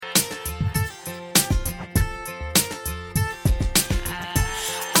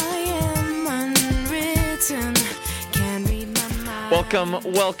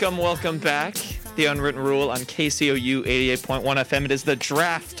Welcome back. The Unwritten Rule on KCOU 88.1 FM. It is the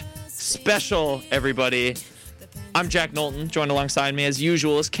draft special, everybody. I'm Jack Knowlton. Joined alongside me, as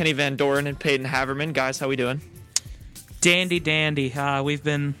usual, is Kenny Van Doren and Peyton Haverman. Guys, how we doing? Dandy. We've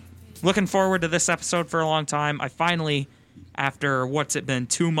been looking forward to this episode for a long time. I finally, after,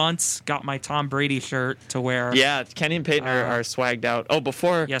 2 months, got my Tom Brady shirt to wear. Yeah, Kenny and Peyton are swagged out. Oh,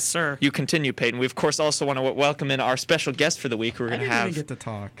 before yes, sir. You continue, Peyton, we, of course, also want to welcome in our special guest for the week. We're going to have get to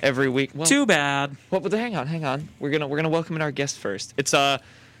talk every week. Well, too bad. Well, hang on. We're gonna welcome in our guest first. It's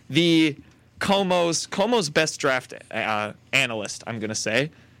the Como's best draft analyst, I'm going to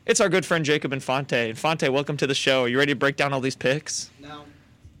say. It's our good friend Jacob Infante. Infante, welcome to the show. Are you ready to break down all these picks? No.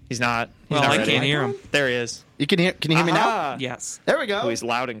 He's not. I ready. can't hear him. There he is. Can you hear me now? Yes. There we go. Oh, he's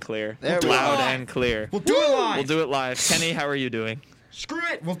loud and clear. Loud and clear. We'll do it live. We'll do it live. Kenny, how are you doing? Screw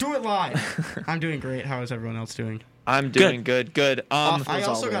it. We'll do it live. I'm doing great. How is everyone else doing? I'm doing good. I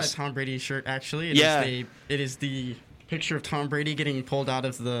also got a Tom Brady shirt, actually. It is the picture of Tom Brady getting pulled out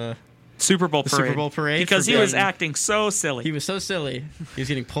of the Super Bowl parade. Because he was acting so silly. He was so silly. He was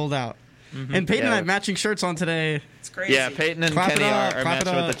getting pulled out. Mm-hmm. And Peyton and I have matching shirts on today. It's crazy. Yeah, Peyton and Kenny are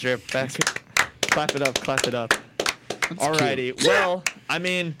matching with the drip. Clap it up. Alrighty. Cute. Well, I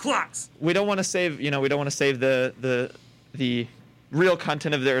mean, clocks. We don't want to save. We don't want to save the real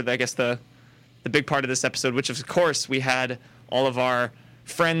content of the big part of this episode, which of course we had all of our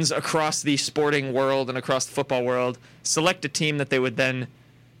friends across the sporting world and across the football world select a team that they would then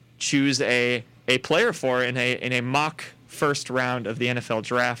choose a player for in a mock first round of the NFL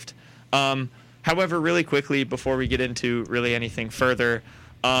draft. However, really quickly before we get into really anything further,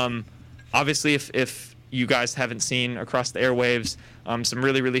 obviously if you guys haven't seen across the airwaves, some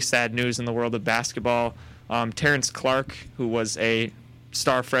really, really sad news in the world of basketball. Terrence Clark, who was a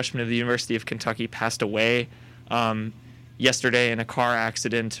star freshman of the University of Kentucky, passed away yesterday in a car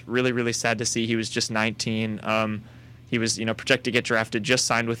accident. Really, really sad to see. He was just 19. He was, projected to get drafted, just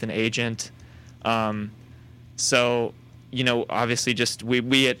signed with an agent. So, obviously just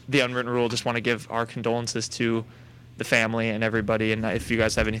we at the Unwritten Rule just want to give our condolences to the family and everybody. And if you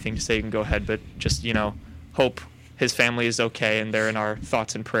guys have anything to say, you can go ahead. But just, hope his family is okay, and they're in our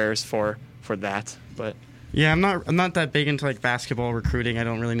thoughts and prayers for that. But yeah, I'm not that big into basketball recruiting. I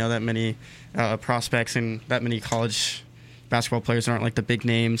don't really know that many prospects, and that many college basketball players aren't the big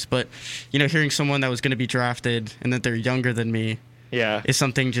names. But hearing someone that was going to be drafted and that they're younger than me, is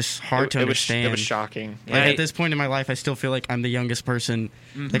something just hard to understand. It was shocking. At this point in my life, I still feel like I'm the youngest person.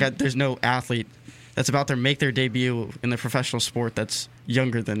 Mm-hmm. There's no athlete that's about to make their debut in the professional sport that's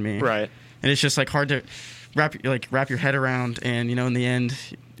younger than me. Right. And it's just hard to wrap your head around. And in the end,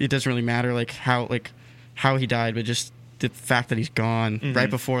 it doesn't really matter how he died, but just the fact that he's gone right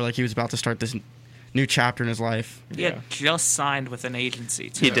before he was about to start this new chapter in his life. He had just signed with an agency,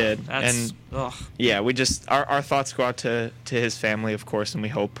 too. He did. That's, we just our thoughts go out to his family, of course, and we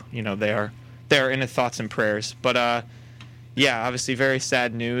hope they are in his thoughts and prayers. But obviously very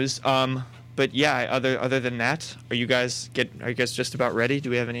sad news. But other than that, are you guys just about ready? Do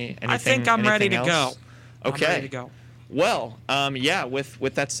we have anything? I think I'm ready to go. Okay. I'm ready to go. Well,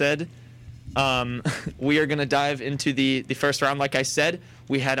 with that said, we are going to dive into the first round. Like I said,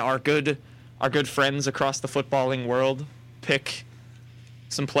 we had our good friends across the footballing world pick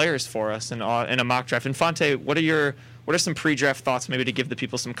some players for us in a mock draft. Infante, what are some pre-draft thoughts, maybe to give the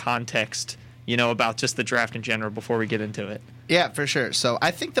people some context, about just the draft in general before we get into it? Yeah, for sure. So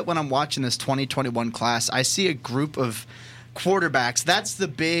I think that when I'm watching this 2021 class, I see a group of quarterbacks. That's the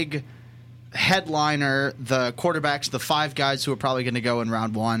big headliner, the quarterbacks, the 5 guys who are probably going to go in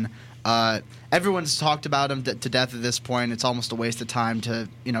round 1. Everyone's talked about them to death at this point. It's almost a waste of time to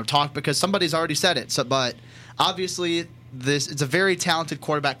talk because somebody's already said it. So, but obviously, it's a very talented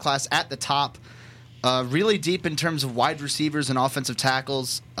quarterback class at the top. Really deep in terms of wide receivers and offensive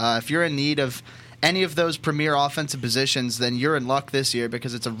tackles. If you're in need of any of those premier offensive positions, then you're in luck this year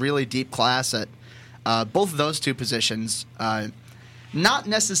because it's a really deep class at both of those two positions. Not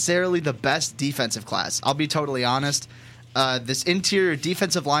necessarily the best defensive class. I'll be totally honest. This interior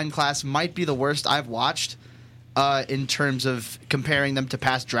defensive line class might be the worst I've watched in terms of comparing them to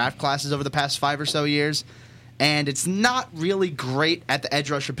past draft classes over the past 5 or so years. And it's not really great at the edge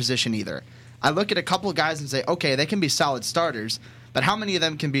rusher position either. I look at a couple of guys and say, okay, they can be solid starters, but how many of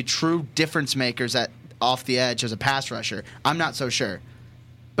them can be true difference makers off the edge as a pass rusher? I'm not so sure.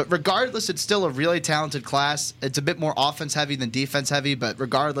 But regardless, it's still a really talented class. It's a bit more offense-heavy than defense-heavy, but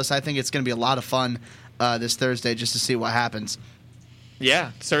regardless, I think it's going to be a lot of fun this Thursday just to see what happens.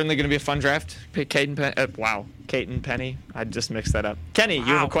 Yeah, certainly going to be a fun draft. Caden Penny. I just mixed that up. Kenny, you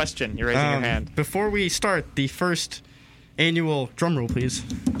have a question. You're raising your hand. Before we start, the first annual drum roll, please.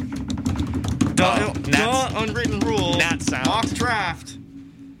 Unwritten rule. Nat sound. Mock draft.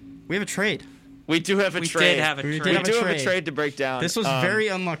 We have a trade. We do have a trade. We did have a We trade. did We have do a have a trade. trade to break down. This was very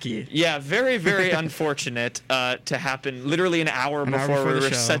unlucky. Yeah, very, very unfortunate to happen literally an hour before before we the were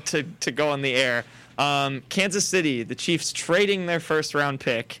show. set to go on the air. Kansas City, the Chiefs trading their first-round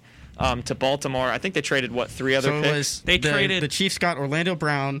pick to Baltimore. I think they traded, 3 other So it picks? was They traded- the Chiefs got Orlando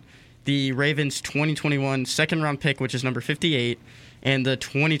Brown, the Ravens 2021 second-round pick, which is number 58, and the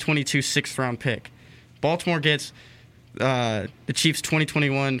 2022 6th-round pick. Baltimore gets the Chiefs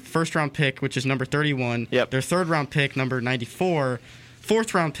 2021 first-round pick, which is number 31. Yep. Their third-round pick, number 94.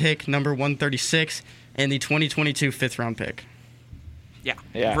 Fourth-round pick, number 136, and the 2022 fifth-round pick.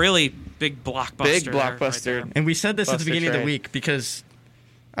 Yeah. Really big blockbuster. Big there, right blockbuster. there. And we said this at the Buster beginning of the trade. week because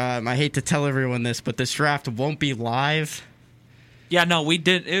I hate to tell everyone this, but this draft won't be live. Yeah, no, we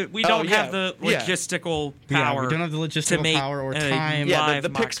did. We don't have the yeah. logistical Yeah, power. we don't have the to logistical make power or a time. Yeah, live the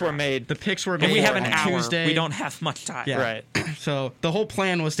mock picks were draft. made. The picks were And made we have an on hour. Tuesday. We don't have much time. Yeah. Right. So the whole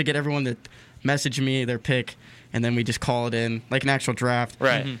plan was to get everyone to message me their pick, and then we just call it in like an actual draft.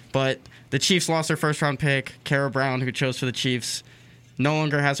 Right. But the Chiefs lost their first round pick. Kara Brown, who chose for the Chiefs, no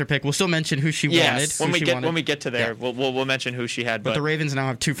longer has her pick. We'll still mention who she Yes, wanted. when we get to there, Yeah. we'll mention who she had. But the Ravens now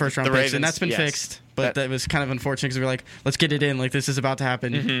have 2 first round The picks, Ravens, and that's been yes. fixed. But That- that was kind of unfortunate because we were like, let's get it in. Like, this is about to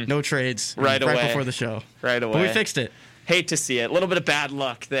happen. No trades. Right away. before the show. Right away. But we fixed it. Hate to see it. A little bit of bad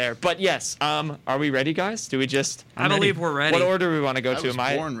luck there. But yes, are we ready, guys? Do we just... I believe we're ready. What order do we want to go to? was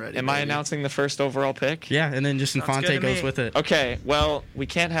born ready, Am I baby. announcing the first overall pick? Yeah, and then just good Infante to goes me. with it. Okay, well, we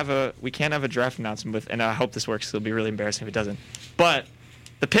can't have a draft announcement with, and I hope this works. 'Cause it'll be really embarrassing if it doesn't. But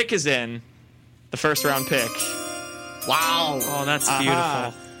the pick is in, the first round pick. Wow. Oh, that's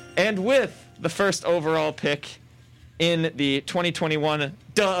Aha. beautiful. And with the first overall pick in the 2021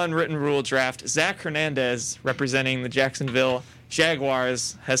 Unwritten Rule Draft, Zach Hernandez, representing the Jacksonville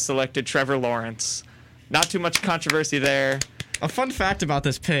Jaguars, has selected Trevor Lawrence. Not too much controversy there. A fun fact about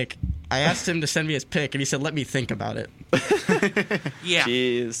this pick, I asked him to send me his pick, and he said, let me think about it. Yeah.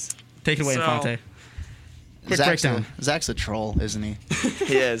 Jeez. Take it away, So- Infante. Quick breakdown. Zach's a troll, isn't he?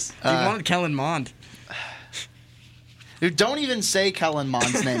 He is. He wanted Kellen Mond. Dude, don't even say Kellen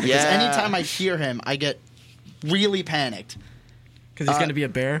Mond's name because Yeah. anytime I hear him, I get really panicked Because he's going to be a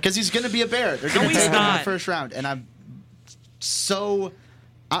bear. because he's going to be a bear. They're No, going to he's take him in the not. first round, and I'm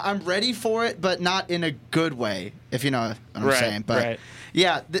ready for it, but not in a good way, if you know what I'm Right, saying. But right.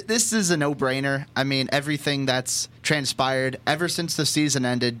 yeah, this is a no-brainer. I mean, everything that's transpired ever since the season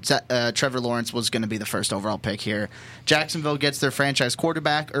ended, Trevor Lawrence was going to be the first overall pick here. Jacksonville gets their franchise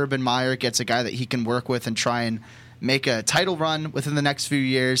quarterback. Urban Meyer gets a guy that he can work with and try and make a title run within the next few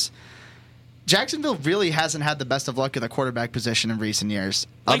years. Jacksonville really hasn't had the best of luck at the quarterback position in recent years.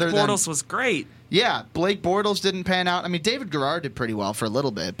 Blake Bortles was great, Yeah, Blake Bortles didn't pan out. I mean, David Garrard did pretty well for a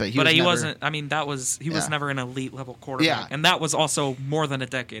little bit, but he but was never- wasn't. I mean, he was Yeah. never an elite level quarterback, Yeah. and that was also more than a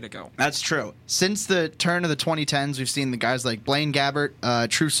decade ago. That's true. Since the turn of the 2010s, we've seen the guys like Blaine Gabbert,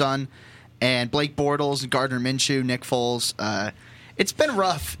 True Son, and Blake Bortles, Gardner Minshew, Nick Foles. It's been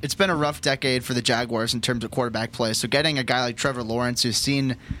rough. It's been a rough decade for the Jaguars in terms of quarterback play. So getting a guy like Trevor Lawrence, who's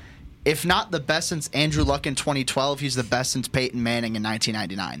seen, if not the best since Andrew Luck in 2012, he's the best since Peyton Manning in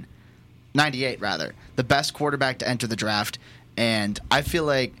 1999. 98, rather. The best quarterback to enter the draft. And I feel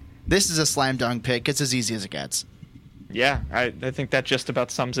like this is a slam dunk pick. It's as easy as it gets. Yeah, I think that just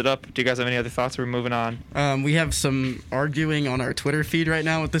about sums it up. Do you guys have any other thoughts? We're moving on. We have some arguing on our Twitter feed right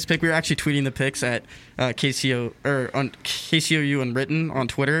now with this pick. We were actually tweeting the picks at KCO or on KCOU Unwritten on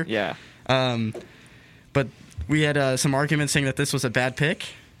Twitter. Yeah. But we had some arguments saying that this was a bad pick.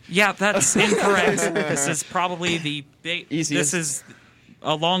 Yeah, that's incorrect. This is probably the big. Easiest. This is,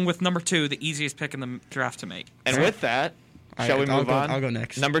 along with number 2, the easiest pick in the draft to make. And Right. with that, All shall right, we move on? I'll go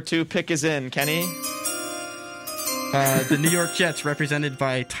next. Number 2 pick is in. Kenny? The New York Jets, represented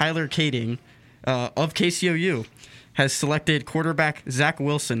by Tyler Kading of KCOU, has selected quarterback Zach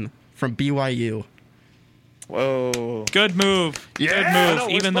Wilson from BYU. Whoa. Good move. I Good know, move. we're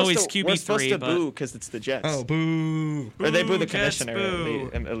Even though supposed he's to- we're supposed QB3, to but boo because it's the Jets. Oh, boo. Or they boo the Boo, Jets, commissioner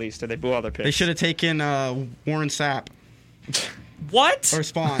boo. at least, or they boo all their picks. They should have taken Warren Sapp. what? Or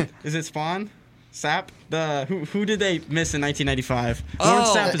Spawn. Is it Spawn? Sapp? Who did they miss in 1995? Oh, Warren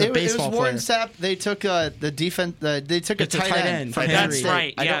Sapp is a It baseball was Warren player. Sapp. They took the defense. They took a It's a tight tight end end from from Penn That's State.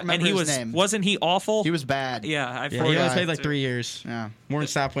 right. I Yeah, don't remember and he his was name. wasn't he awful? He was bad. Yeah, I Yeah, he forgot. only played like too. 3 years. Yeah. Warren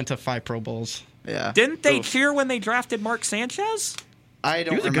Sapp went to 5 Pro Bowls. Yeah. Didn't they Oof. cheer when they drafted Mark Sanchez? I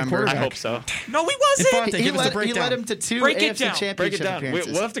don't was a good remember. I quarterback. hope so. No, he wasn't. Infante, He give us the led breakdown. him to 2 Break it AFC down. championship Break it down.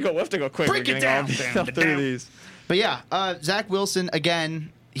 appearances. We'll have to go quick. Break We're it getting all down. through these. But yeah, Zach Wilson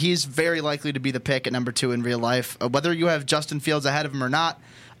again. he's very likely to be the pick at number 2 in real life. Whether you have Justin Fields ahead of him or not,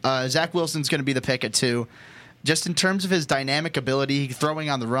 Zach Wilson's going to be the pick at 2. Just in terms of his dynamic ability, throwing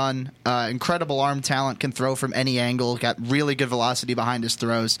on the run, incredible arm talent, can throw from any angle, got really good velocity behind his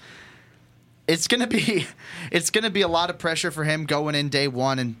throws. It's gonna be a lot of pressure for him going in day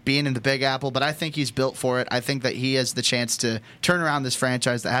one and being in the Big Apple, but I think he's built for it. I think that he has the chance to turn around this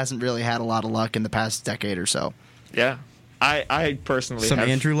franchise that hasn't really had a lot of luck in the past decade or so. Yeah, I personally Some have,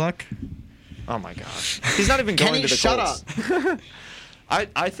 Andrew luck. Oh my gosh, he's not even going Kenny, to the shut Colts.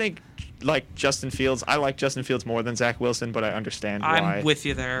 I think like Justin Fields. I like Justin Fields more than Zach Wilson, but I understand why I'm with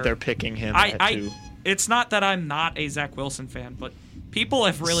you there. they're picking him at 2. It's not that I'm not a Zach Wilson fan, but people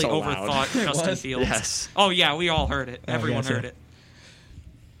have really So loud. overthought Justin What? Fields. Yes. Oh yeah, we all heard it. Everyone gotcha. heard it.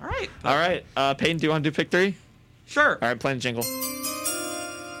 All right. All right, Peyton, do you want to do pick 3? Sure. All right, playing the jingle.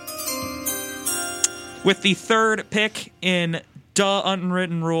 With the 3rd pick in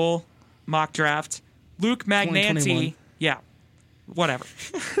Unwritten Rule mock draft, Luke Magnanti. 2021. Yeah, whatever.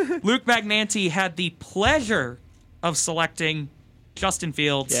 Luke Magnanti had the pleasure of selecting Justin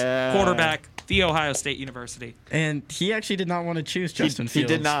Fields, Yeah. quarterback, The Ohio State University. And he actually did not want to choose Justin he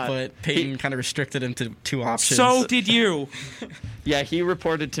Fields. did not. But Peyton kind of restricted him to 2 options. So did you. Yeah, he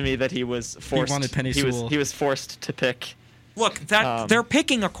reported to me that he was forced. wanted Penei Sewell. He was forced to pick. Look, they're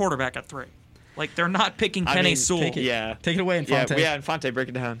picking a quarterback at 3. Like, they're not picking I Penei mean, Sewell. take it. Yeah. Take it away, Infante. Yeah, Infante, break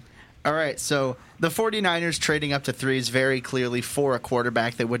it down. All right, so the 49ers trading up to 3 is very clearly for a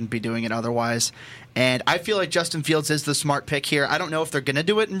quarterback. They wouldn't be doing it otherwise. And I feel like Justin Fields is the smart pick here. I don't know if they're going to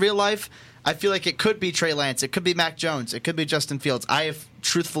do it in real life. I feel like it could be Trey Lance. It could be Mac Jones. It could be Justin Fields. I have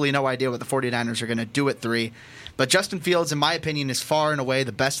truthfully no idea what the 49ers are going to do at 3. But Justin Fields, in my opinion, is far and away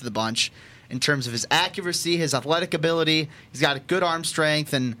the best of the bunch in terms of his accuracy, his athletic ability. He's got a good arm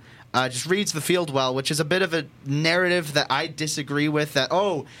strength and just reads the field well, which is a bit of a narrative that I disagree with, that,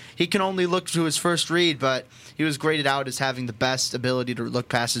 he can only look to his first read, but he was graded out as having the best ability to look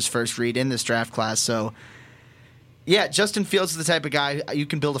past his first read in this draft class. So, yeah, Justin Fields is the type of guy you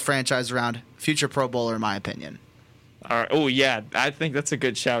can build a franchise around. Future Pro Bowler, in my opinion. All right. Oh, yeah, I think that's a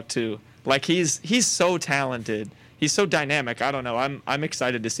good shout, too. Like, he's so talented. He's so dynamic. I don't know. I'm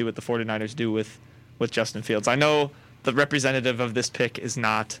excited to see what the 49ers do with Justin Fields. I know the representative of this pick is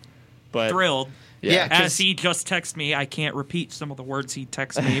not, but Thrilled. Yeah, As he just texted me, I can't repeat some of the words he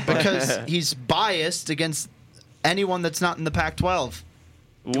texted me. But because he's biased against anyone that's not in the Pac-12.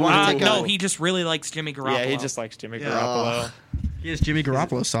 no, he just really likes Jimmy Garoppolo. Yeah, he just likes Jimmy Garoppolo. He has Jimmy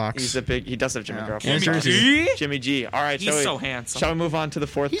Garoppolo socks. He does have Jimmy Garoppolo. And Jimmy jersey. G? Jimmy G. All right, He's so handsome. Shall we move on to the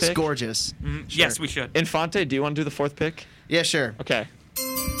 4th He's pick? gorgeous. Yes, we should. Infante, do you want to do the 4th pick? Yeah, sure. Okay.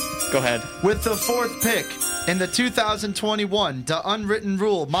 Go ahead. With the 4th pick in the 2021 Unwritten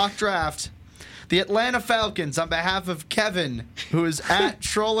Rule mock draft, the Atlanta Falcons, on behalf of Kevin, who is at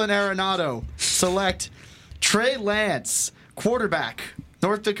Trollin Arenado, select Trey Lance, quarterback,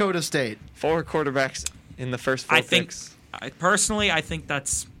 North Dakota State. 4 quarterbacks in the first 4 picks. Personally, I think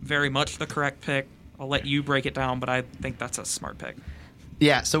that's very much the correct pick. I'll let you break it down, but I think that's a smart pick.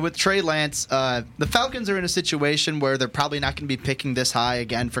 Yeah, so with Trey Lance, the Falcons are in a situation where they're probably not going to be picking this high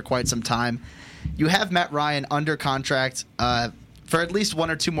again for quite some time. You have Matt Ryan under contract for at least 1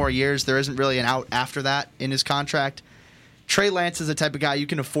 or 2 more years. There isn't really an out after that in his contract. Trey Lance is the type of guy you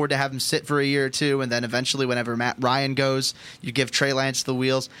can afford to have him sit for a year or 2, and then eventually whenever Matt Ryan goes, you give Trey Lance the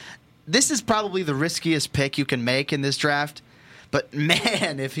wheels. This is probably the riskiest pick you can make in this draft, but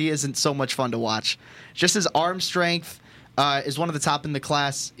man, if he isn't so much fun to watch. Just his arm strength is one of the top in the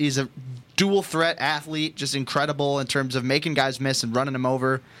class. He's a dual threat athlete, just incredible in terms of making guys miss and running them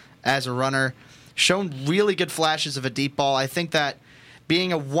over as a runner. Shown really good flashes of a deep ball. I think that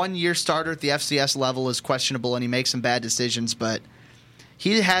being a 1-year starter at the FCS level is questionable, and he makes some bad decisions, but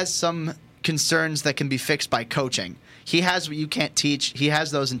he has some concerns that can be fixed by coaching. He has what you can't teach. He has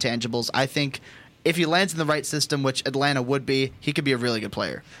those intangibles. I think if he lands in the right system, which Atlanta would be, he could be a really good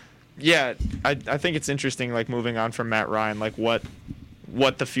player. Yeah, I think it's interesting, like, moving on from Matt Ryan, like, what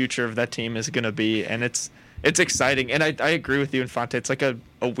the future of that team is going to be, and it's exciting. And I agree with you, Infante. It's like a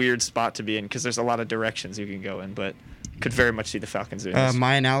weird spot to be in because there's a lot of directions you can go in, but could very much see the Falcons doing this.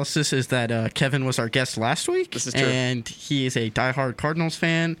 My analysis is that Kevin was our guest last week. This is true. And he is a diehard Cardinals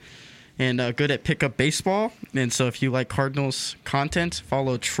fan and good at pickup baseball. And so if you like Cardinals content,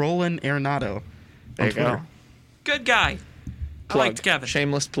 follow Trollin Arenado There on you Twitter. go. Good guy. I Plug. liked Kevin.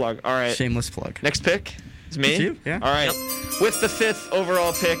 Shameless plug. All right. Shameless plug. Next pick is me. It's you, yeah. All right. Yep. With the 5th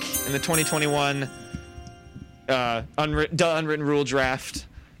overall pick in the 2021 Unwritten Rule draft,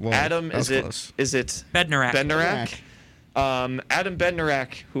 Whoa, Adam, that was is close. it Bednarak. Bednarak? Adam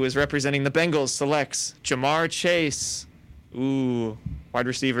Bednarak, who is representing the Bengals, selects Jamar Chase, Ooh, wide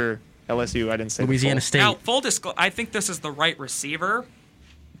receiver, LSU. I didn't say Louisiana the full. State. Now, full disclosure, I think this is the right receiver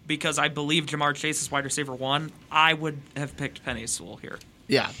because I believe Jamar Chase is wide receiver 1. I would have picked Penei Sewell here.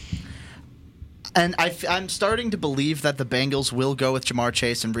 Yeah. And I'm starting to believe that the Bengals will go with Jamar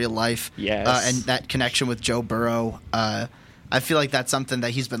Chase in real life. Yes. And that connection with Joe Burrow. I feel like that's something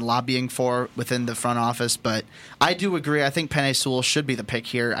that he's been lobbying for within the front office. But I do agree. I think Penei Sewell should be the pick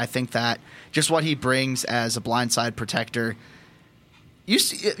here. I think that just what he brings as a blindside protector.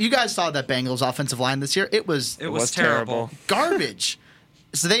 You guys saw that Bengals offensive line this year. It was terrible. garbage.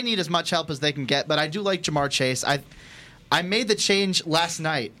 So they need as much help as they can get. But I do like Jamar Chase. I made the change last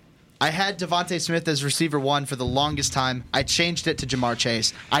night. I had Devontae Smith as receiver 1 for the longest time. I changed it to Jamar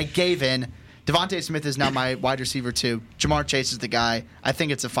Chase. I gave in. Devontae Smith is now my wide receiver 2. Jamar Chase is the guy. I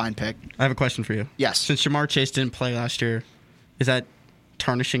think it's a fine pick. I have a question for you. Yes. Since Jamar Chase didn't play last year, is that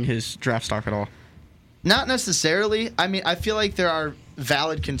tarnishing his draft stock at all? Not necessarily. I mean, I feel like there are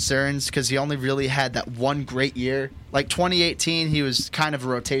valid concerns because he only really had that one great year. Like 2018, he was kind of a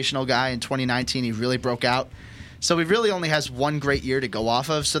rotational guy. In 2019, he really broke out. So he really only has one great year to go off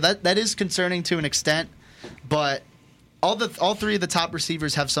of. So that is concerning to an extent. But all 3 of the top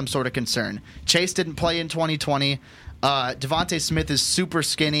receivers have some sort of concern. Chase didn't play in 2020. Devontae Smith is super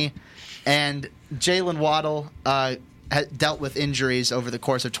skinny. And Jalen Waddle dealt with injuries over the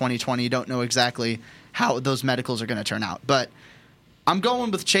course of 2020. You don't know exactly how those medicals are going to turn out. But I'm going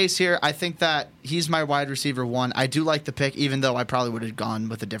with Chase here. I think that he's my wide receiver 1. I do like the pick, even though I probably would have gone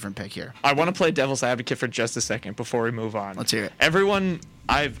with a different pick here. I want to play devil's advocate for just a second before we move on. Let's hear it. Everyone,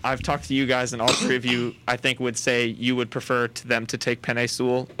 I've talked to you guys, and all 3 of you, I think, would say you would prefer them to take Penei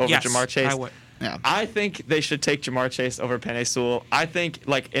Sewell over Yes, Jamar Chase. I would. Yeah. I think they should take Jamar Chase over Penei Sewell. I think,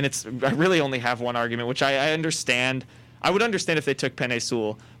 I really only have one argument, which I understand. I would understand if they took Penei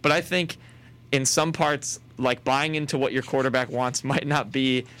Sewell, but I think in some parts, buying into what your quarterback wants might not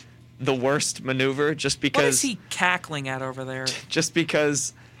be the worst maneuver just because... What is he cackling at over there? Just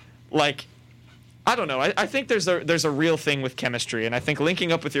because, I don't know. I think there's a real thing with chemistry, and I think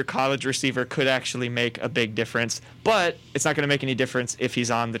linking up with your college receiver could actually make a big difference, but it's not going to make any difference if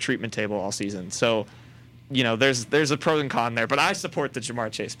he's on the treatment table all season. So, there's a pro and con there, but I support the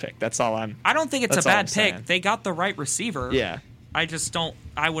Jamar Chase pick. That's all I don't think it's a bad pick. saying. They got the right receiver. Yeah. I just don't.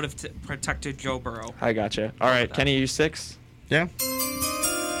 I would have protected Joe Burrow. I gotcha. All right, Kenny, you 6? Yeah.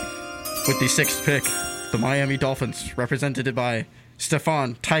 With the 6th pick, the Miami Dolphins, represented by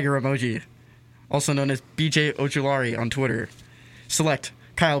Stefan Tiger Emoji, also known as BJ Ojulari on Twitter, select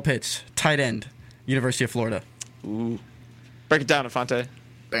Kyle Pitts, tight end, University of Florida. Ooh. Break it down, Infante.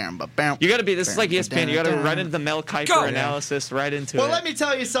 Bam, ba, bam. You got to be. This is like ESPN. You got to right into the Mel Kiper Go. analysis, right into it. Well, let me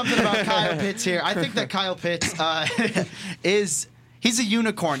tell you something about Kyle Pitts here. I think that Kyle Pitts he's a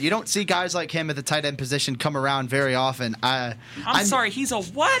unicorn. You don't see guys like him at the tight end position come around very often. I'm sorry, he's a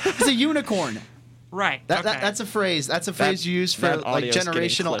what? He's a unicorn. Right. Okay. That's a phrase. That's a phrase you use for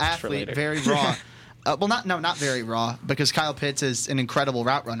generational athlete. Very raw. Not very raw, because Kyle Pitts is an incredible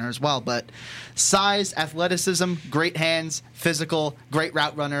route runner as well. But size, athleticism, great hands, physical, great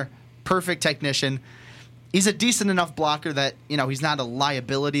route runner, perfect technician. He's a decent enough blocker that, he's not a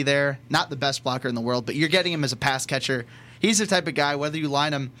liability there. Not the best blocker in the world, but you're getting him as a pass catcher. He's the type of guy, whether you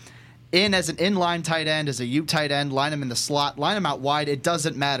line him in as an inline tight end, as a U tight end, line him in the slot, line him out wide, it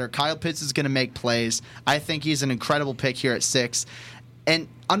doesn't matter. Kyle Pitts is going to make plays. I think he's an incredible pick here at 6. And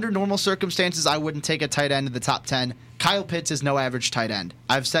under normal circumstances, I wouldn't take a tight end in the top 10. Kyle Pitts is no average tight end.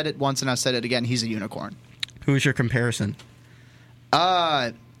 I've said it once and I've said it again. He's a unicorn. Who's your comparison?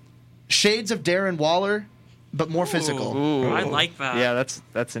 Shades of Darren Waller, but more physical. Ooh. I like that. Yeah,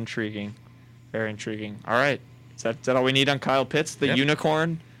 that's intriguing. Very intriguing. All right. Is that all we need on Kyle Pitts, the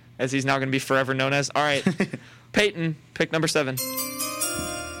unicorn, as he's now going to be forever known as? All right. Peyton, pick number 7.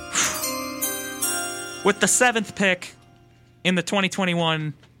 With the 7th pick in the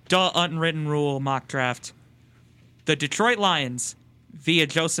 2021 Unwritten Rule mock draft, the Detroit Lions, via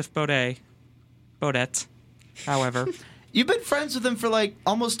Joseph Bodette, however. You've been friends with him for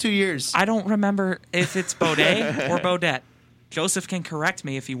almost 2 years. I don't remember if it's Baudet or Bodette. Joseph can correct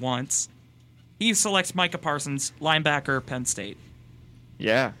me if he wants. He selects Micah Parsons, linebacker, Penn State.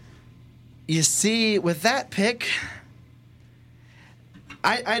 Yeah. You see, with that pick,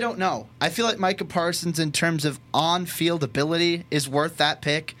 I don't know. I feel like Micah Parsons, in terms of on-field ability, is worth that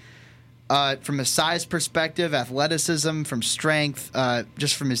pick. From a size perspective, athleticism, from strength,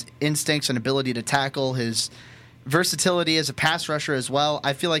 just from his instincts and ability to tackle, his versatility as a pass rusher as well.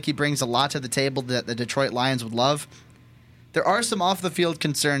 I feel like he brings a lot to the table that the Detroit Lions would love. There are some off-the-field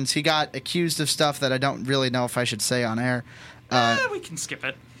concerns. He got accused of stuff that I don't really know if I should say on air. We can skip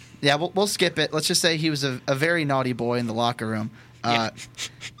it. Yeah, we'll skip it. Let's just say he was a very naughty boy in the locker room.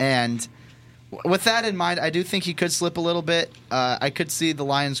 And with that in mind, I do think he could slip a little bit. I could see the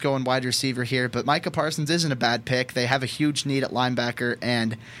Lions going wide receiver here, but Micah Parsons isn't a bad pick. They have a huge need at linebacker,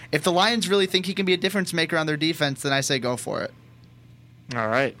 and if the Lions really think he can be a difference maker on their defense, then I say go for it. All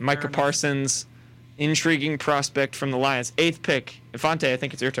right. Micah Parsons, intriguing prospect from the Lions. 8th pick. Infante, I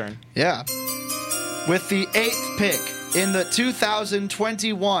think it's your turn. Yeah. With the 8th pick in the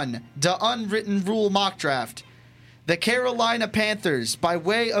 2021 The Unwritten Rule mock draft, the Carolina Panthers, by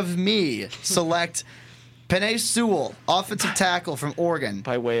way of me, select Penei Sewell, offensive tackle from Oregon.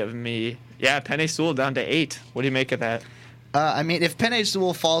 By way of me. Yeah, Penei Sewell down to 8. What do you make of that? I mean, if Penei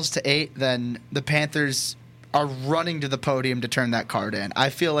Sewell falls to 8, then the Panthers are running to the podium to turn that card in. I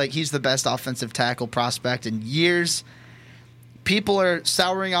feel like he's the best offensive tackle prospect in years. People are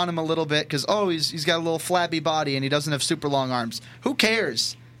souring on him a little bit because, he's got a little flabby body and he doesn't have super long arms. Who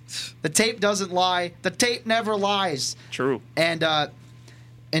cares? The tape doesn't lie. The tape never lies. True. And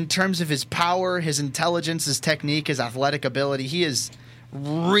in terms of his power, his intelligence, his technique, his athletic ability, he is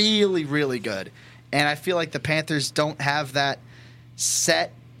really, really good. And I feel like the Panthers don't have that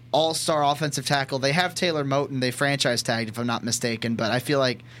set all-star offensive tackle. They have Taylor Moton. They franchise tagged, if I'm not mistaken. But I feel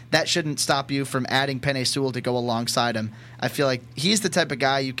like that shouldn't stop you from adding Penei Sewell to go alongside him. I feel like he's the type of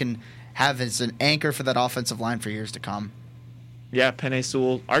guy you can have as an anchor for that offensive line for years to come. Yeah, Penei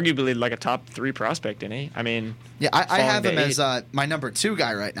Sewell, arguably like a top 3 prospect, isn't he? I mean, yeah, I have him 8. as my number 2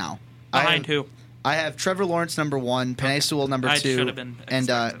 guy right now. Behind who? I have Trevor Lawrence number 1, Penei Sewell number 2, and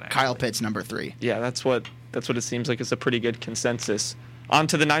Kyle Pitts number 3. Yeah, that's what it seems like is a pretty good consensus. On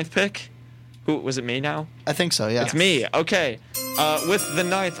to the 9th pick. Who was it? Me now? I think so. Yeah, it's me. Okay, with the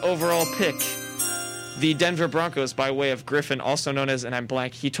 9th overall pick, the Denver Broncos, by way of Griffin, also known as, and I'm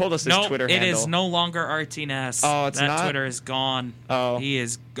blank. He told us his Twitter handle. It is no longer Artinez. Oh, it's that not? Twitter is gone. Oh, he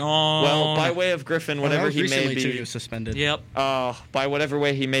is gone. Well, by way of Griffin, whatever he may be, too, he was suspended. Yep. By whatever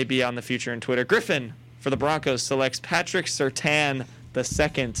way he may be on the future in Twitter, Griffin for the Broncos selects Patrick Surtain, the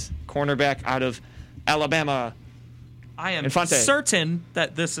 2nd cornerback out of Alabama. I am Infante. certain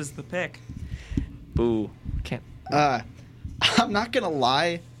that this is the pick. Boo! Can't. I'm not gonna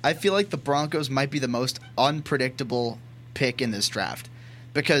lie. I feel like the Broncos might be the most unpredictable pick in this draft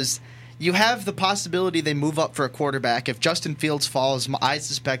because you have the possibility they move up for a quarterback. If Justin Fields falls, I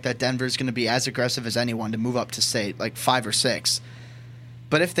suspect that Denver is going to be as aggressive as anyone to move up to, say, like 5 or 6.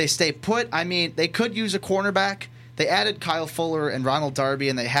 But if they stay put, I mean, they could use a cornerback. They added Kyle Fuller and Ronald Darby,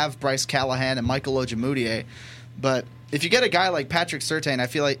 and they have Bryce Callahan and Michael Ojemudia. But if you get a guy like Patrick Surtain, I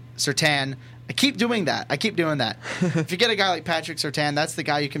feel like Surtain... I keep doing that. If you get a guy like Patrick Surtain, that's the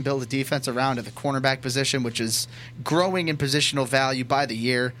guy you can build a defense around at the cornerback position, which is growing in positional value by the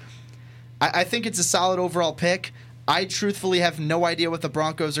year. I think it's a solid overall pick. I truthfully have no idea what the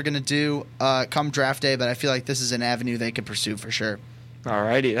Broncos are going to do come draft day, but I feel like this is an avenue they could pursue for sure. All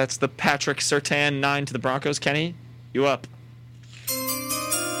righty. That's the Patrick Surtain 9 to the Broncos. Kenny, you up.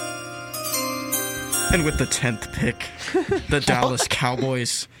 And with the 10th pick, the Dallas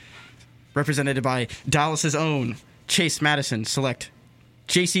Cowboys, represented by Dallas's own Chase Madison, select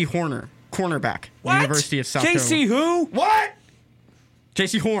J.C. Horner, cornerback, What? University of South Carolina. JC who? What?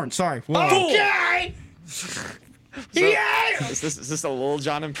 J.C. Horn, sorry. Whoa. Okay! Yeah! Is this a Lil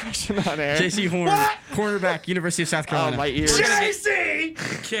Jon impression on air? J.C. Horn, cornerback, University of South Oh, Carolina. my ears.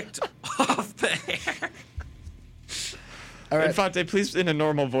 JC! Kicked off the air. All right. Infante, please, in a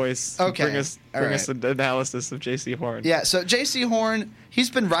normal voice, Okay. bring us an analysis of J.C. Horn. Yeah, so J.C. Horn, he's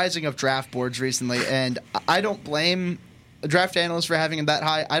been rising up draft boards recently, and I don't blame a draft analyst for having him that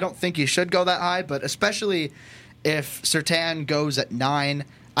high. I don't think he should go that high, but especially if Surtain goes at 9,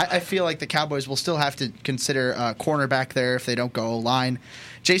 I feel like the Cowboys will still have to consider a cornerback there if they don't go O-line.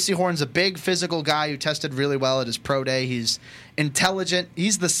 J.C. Horn's a big physical guy who tested really well at his pro day. He's intelligent.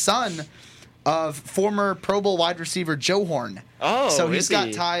 He's the son of former Pro Bowl wide receiver Joe Horn. Oh, so he's is got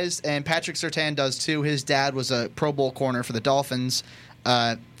he? ties, and Patrick Surtain does too. His dad was a Pro Bowl corner for the Dolphins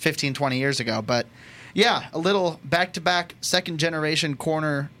 15, 20 years ago. But yeah, a little back-to-back second-generation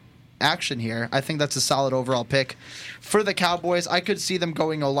corner action here. I think that's a solid overall pick for the Cowboys. I could see them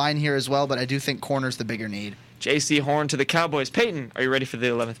going O-line here as well, but I do think corner's the bigger need. J.C. Horn to the Cowboys. Peyton, are you ready for the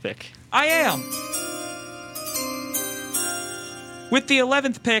 11th pick? I am. With the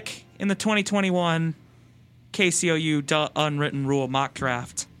 11th pick in the 2021 KCOU Unwritten Rule mock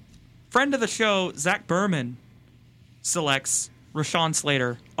draft, friend of the show, Zach Berman, selects Rashawn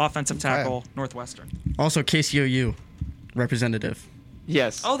Slater, offensive tackle, Northwestern. Also KCOU representative.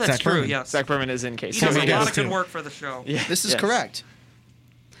 Yes. Oh, that's Zach true, Berman. yes. Zach Berman is in case. He does a Yeah, lot of too. good work for the show. Yeah, This is yes. correct.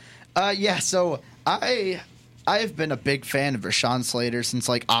 So I I have been a big fan of Rashawn Slater since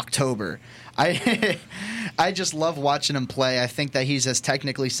like October. I just love watching him play. I think that he's as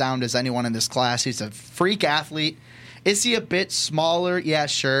technically sound as anyone in this class. He's a freak athlete. Is he a bit smaller? Yeah,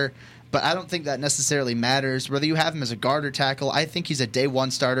 sure. But I don't think that necessarily matters. Whether you have him as a guard or tackle, I think he's a day one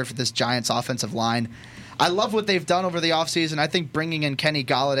starter for this Giants offensive line. I love what they've done over the offseason. I think bringing in Kenny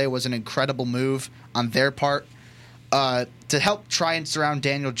Golladay was an incredible move on their part to help try and surround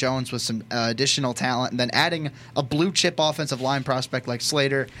Daniel Jones with some additional talent, and then adding a blue-chip offensive line prospect like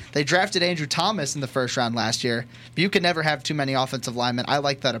Slater. They drafted Andrew Thomas in the first round last year. But you can never have too many offensive linemen. I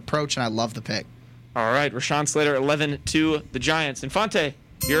like that approach, and I love the pick. All right, Rashawn Slater, 11 to the Giants. Infante,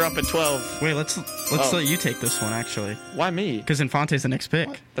 you're up at 12. Wait, let's let you take this one, actually. Why me? Because Infante's the next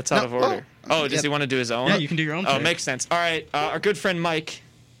pick. That's out of order. Does he want to do his own? Yeah, you can do your own pick. Makes sense. All right, our good friend Mike,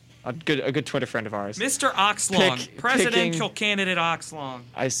 a good Twitter friend of ours. Mr. Oxlong, presidential candidate Oxlong.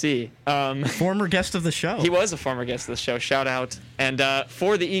 I see. Former guest of the show. He was a former guest of the show. Shout out. And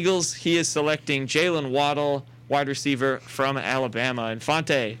for the Eagles, he is selecting Jalen Waddle, wide receiver from Alabama.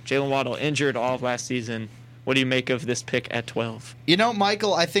 Infante, Jalen Waddle injured all of last season. What do you make of this pick at 12? You know,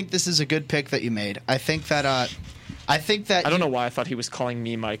 Michael, I think this is a good pick that you made. I think that I don't know why I thought he was calling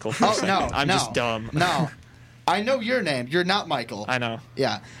me Michael for a second. No, I'm just dumb. No. I know your name. You're not Michael. I know.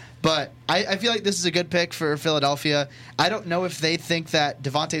 Yeah. But I feel like this is a good pick for Philadelphia. I don't know if they think that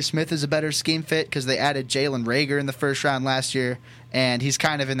Devontae Smith is a better scheme fit because they added Jalen Reagor in the first round last year, and he's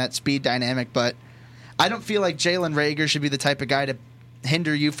kind of in that speed dynamic. But I don't feel like Jalen Reagor should be the type of guy to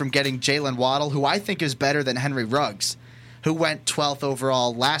hinder you from getting Jalen Waddle, who I think is better than Henry Ruggs, who went 12th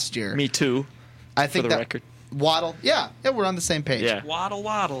overall last year. Me too, I think for the that record. Waddle, yeah, we're on the same page. Yeah.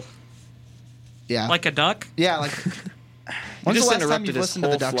 Waddle. Yeah. Like a duck? Yeah, like... When's the last time you've listened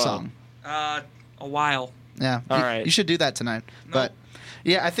to the Duck song? A while. Yeah. All right. You should do that tonight. Nope. But,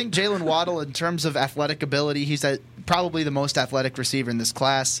 yeah, I think Jalen Waddle, in terms of athletic ability, he's probably the most athletic receiver in this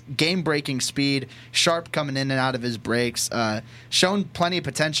class. Game-breaking speed, sharp coming in and out of his breaks. Shown plenty of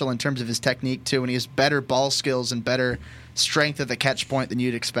potential in terms of his technique, too, and he has better ball skills and better strength at the catch point than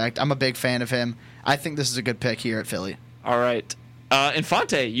you'd expect. I'm a big fan of him. I think this is a good pick here at Philly. All right.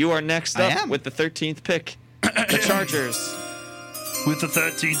 Infante, you are next up with the 13th pick. The Chargers. With the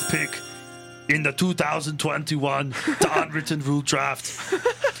 13th pick in the 2021 Unwritten Rule Draft,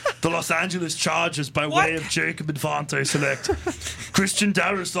 the Los Angeles Chargers, by way of Jacob Infante, select Christian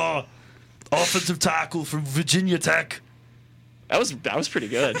Darrisaw, offensive tackle from Virginia Tech. That was pretty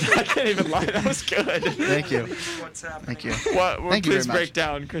good. I can't even lie. That was good. Thank you. What's happening? Thank you. Please very much. break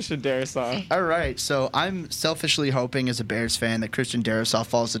down Christian Darrisaw. All right, so I'm selfishly hoping as a Bears fan that Christian Darrisaw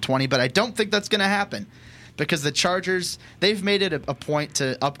falls to 20, but I don't think that's going to happen because the Chargers, they've made it a point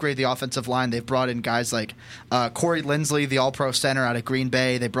to upgrade the offensive line. They've brought in guys like Corey Linsley, the all-pro center out of Green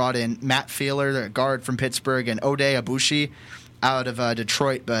Bay. They brought in Matt Feeler, the guard from Pittsburgh, and Ode Abushi out of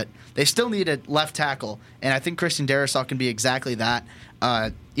Detroit, but they still need a left tackle, and I think Christian Darrisaw can be exactly that.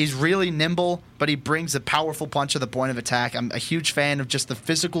 He's really nimble, but he brings a powerful punch at the point of attack. I'm a huge fan of just the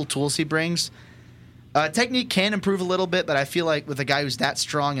physical tools he brings. Technique can improve a little bit, but I feel like with a guy who's that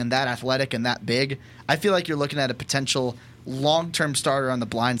strong and that athletic and that big, I feel like you're looking at a potential long-term starter on the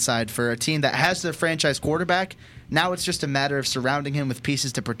blind side for a team that has their franchise quarterback. Now it's just a matter of surrounding him with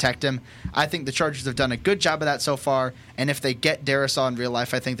pieces to protect him. I think the Chargers have done a good job of that so far, and if they get Darrisaw in real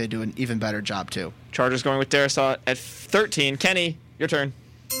life, I think they do an even better job too. Chargers going with Darrisaw at 13. Kenny, your turn.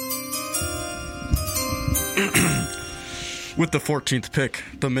 With the 14th pick,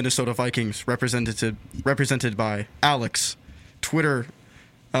 the Minnesota Vikings, represented by Alex, Twitter,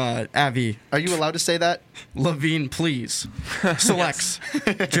 Avi. Are you allowed to say that? Levine, please. Selects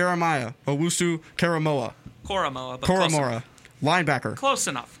Jeremiah Owusu-Koramoah. Koramora. Linebacker. Close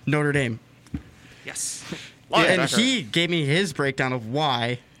enough. Notre Dame. Yes. And he gave me his breakdown of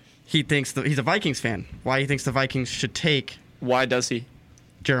why he thinks he's a Vikings fan. Why he thinks the Vikings should take. Why does he?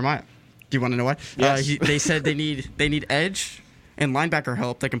 Jeremiah. Do you want to know why? Yes. They said they need edge and linebacker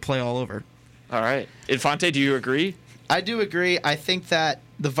help that can play all over. All right. Infante, do you agree? I do agree. I think that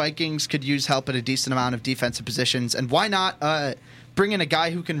the Vikings could use help at a decent amount of defensive positions, and why not bring in a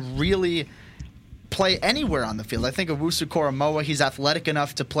guy who can really play anywhere on the field? I think Owusu-Koramoah, he's athletic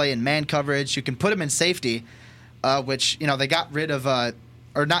enough to play in man coverage. You can put him in safety, which they got rid of,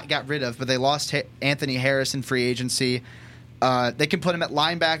 or not got rid of, but they lost Anthony Harris in free agency. They can put him at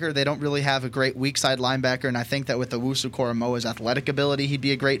linebacker. They don't really have a great weak side linebacker, and I think that with Owusu-Koramoah's athletic ability, he'd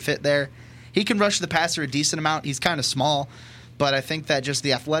be a great fit there. He can rush the passer a decent amount. He's kind of small, but I think that just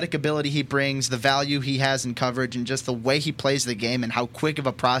the athletic ability he brings, the value he has in coverage, and just the way he plays the game and how quick of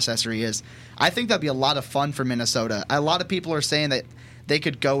a processor he is, I think that'd be a lot of fun for Minnesota. A lot of people are saying that they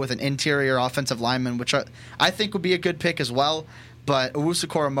could go with an interior offensive lineman, which I think would be a good pick as well. But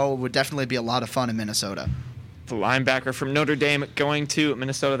Owusu-Koramoah would definitely be a lot of fun in Minnesota. The linebacker from Notre Dame going to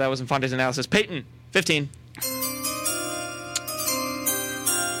Minnesota. That was Infante's analysis. Peyton, 15.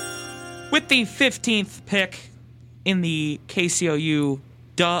 With the 15th pick in the KCOU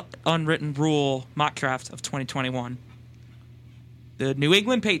Unwritten Rule mock draft of 2021, the New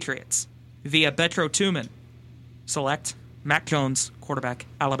England Patriots, via Betro Tumen, select Mac Jones, quarterback,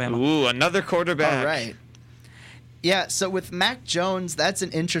 Alabama. Ooh, another quarterback. All right. Yeah, so with Mac Jones, that's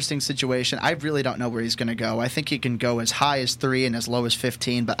an interesting situation. I really don't know where he's going to go. I think he can go as high as 3 and as low as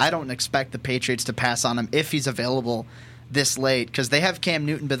 15, but I don't expect the Patriots to pass on him if he's available this late, because they have Cam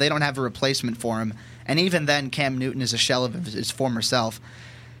Newton, but they don't have a replacement for him. And even then, Cam Newton is a shell of his former self.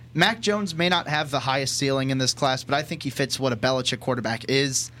 Mac Jones may not have the highest ceiling in this class, but I think he fits what a Belichick quarterback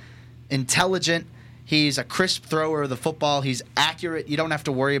is. Intelligent. He's a crisp thrower of the football. He's accurate. You don't have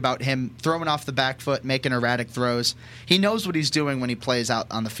to worry about him throwing off the back foot, making erratic throws. He knows what he's doing when he plays out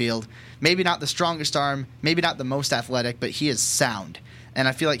on the field. Maybe not the strongest arm, maybe not the most athletic, but he is sound. And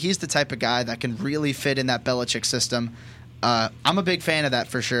I feel like he's the type of guy that can really fit in that Belichick system. I'm a big fan of that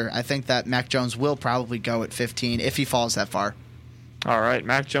for sure. I think that Mac Jones will probably go at 15 if he falls that far. All right,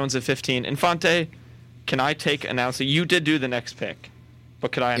 Mac Jones at 15. Infante, can I announce it? You did do the next pick,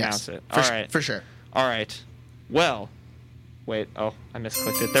 but could I announce it? All right. For sure. All right. Well, wait. Oh, I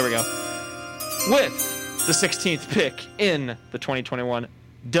misclicked it. There we go. With the 16th pick in the 2021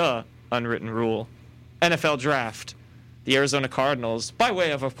 Unwritten Rule NFL Draft, the Arizona Cardinals, by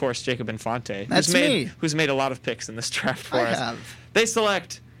way of course, Jacob Infante, who's made a lot of picks in this draft for us. They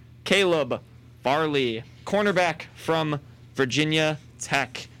select Caleb Farley, cornerback from Virginia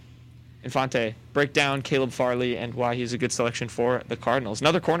Tech. Infante, break down Caleb Farley and why he's a good selection for the Cardinals.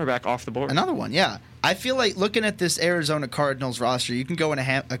 Another cornerback off the board. Another one, yeah. I feel like looking at this Arizona Cardinals roster, you can go in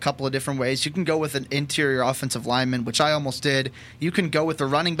a couple of different ways. You can go with an interior offensive lineman, which I almost did. You can go with a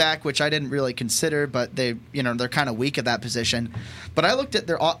running back, which I didn't really consider, but they're kind of weak at that position. But I looked at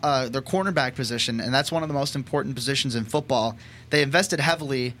their cornerback position, and that's one of the most important positions in football. They invested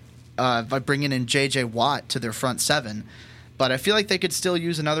heavily by bringing in J.J. Watt to their front seven. But I feel like they could still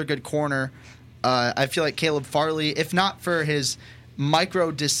use another good corner. I feel like Caleb Farley, if not for his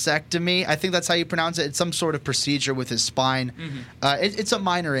microdiscectomy, I think that's how you pronounce it. It's some sort of procedure with his spine. Mm-hmm. It's a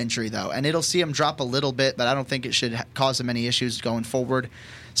minor injury, though, and it'll see him drop a little bit, but I don't think it should cause him any issues going forward.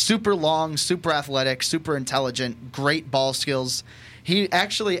 Super long, super athletic, super intelligent, great ball skills. He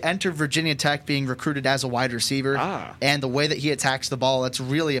actually entered Virginia Tech being recruited as a wide receiver, and the way that he attacks the ball, that's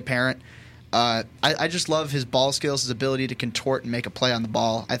really apparent. I just love his ball skills, his ability to contort and make a play on the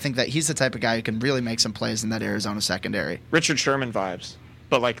ball. I think that he's the type of guy who can really make some plays in that Arizona secondary. Richard Sherman vibes,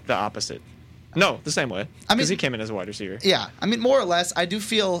 but like the opposite. No, the same way. Because he came in as a wide receiver. Yeah. I mean, more or less, I do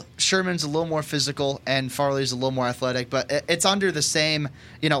feel Sherman's a little more physical and Farley's a little more athletic, but it's under the same,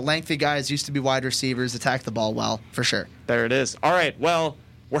 lengthy guys used to be wide receivers, attack the ball well, for sure. There it is. All right, well,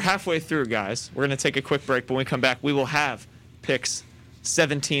 we're halfway through, guys. We're going to take a quick break, but when we come back, we will have picks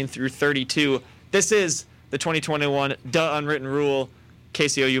 17 through 32. This is the 2021 Unwritten Rule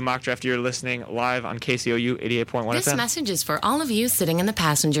KCOU mock draft. You're listening live on KCOU 88.1 FM. This message is for all of you sitting in the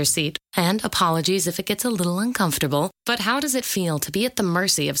passenger seat. And apologies if it gets a little uncomfortable. But how does it feel to be at the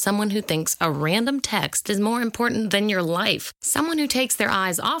mercy of someone who thinks a random text is more important than your life? Someone who takes their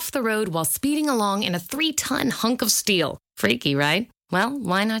eyes off the road while speeding along in a 3-ton hunk of steel. Freaky, right? Well,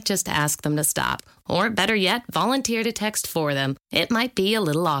 why not just ask them to stop? Or better yet, volunteer to text for them. It might be a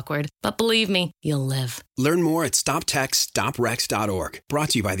little awkward, but believe me, you'll live. Learn more at stoptextstoprex.org. Brought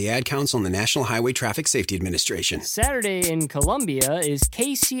to you by the Ad Council and the National Highway Traffic Safety Administration. Saturday in Columbia is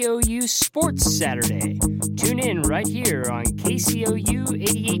KCOU Sports Saturday. Tune in right here on KCOU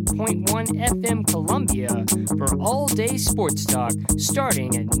 88.1 FM Columbia for all-day sports talk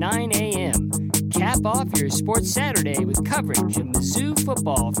starting at 9 a.m. Cap off your Sports Saturday with coverage of Mizzou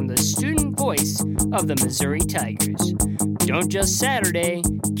football from the student voice of the Missouri Tigers. Don't just Saturday,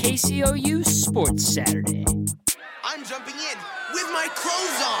 KCOU Sports Saturday. I'm jumping in with my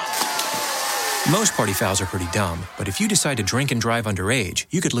clothes on. Most party fouls are pretty dumb, but if you decide to drink and drive underage,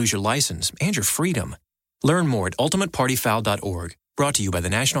 you could lose your license and your freedom. Learn more at ultimatepartyfoul.org. Brought to you by the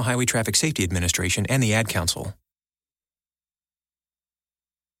National Highway Traffic Safety Administration and the Ad Council.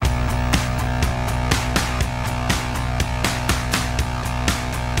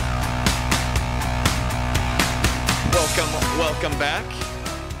 Welcome back.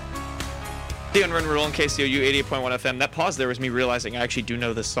 The Unwritten Rule on KCOU 88.1 FM. That pause there was me realizing I actually do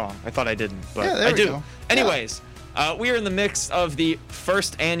know this song. I thought I didn't, but I do. Go. Anyways, we are in the mix of the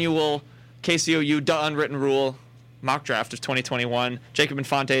first annual KCOU Unwritten Rule mock draft of 2021. Jacob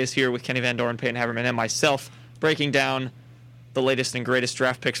Infante is here with Kenny Van Doren, Peyton Haberman, and myself, breaking down the latest and greatest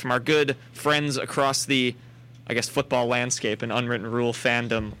draft picks from our good friends across the, I guess, football landscape and unwritten rule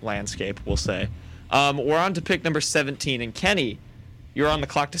fandom landscape, we'll say. We're on to pick number 17, and Kenny, you're on the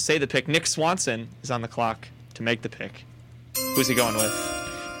clock to say the pick. Nick Swanson is on the clock to make the pick. Who's he going with?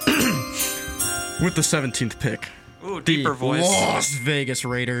 With the 17th pick. Ooh, deeper voice. Las Vegas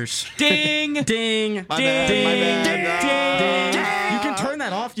Raiders. Ding! Ding! My bad. You can turn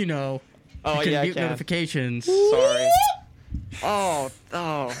that off, you know. Oh, You can yeah, I mute can. notifications. Sorry. Oh.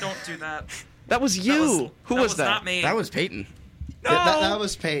 Don't do that. That was you. Who was that? Not me. That was Peyton. No! That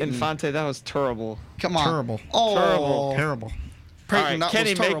was Peyton. Infante, that was terrible. Come on. Terrible. Oh. Terrible. Peyton, All right, that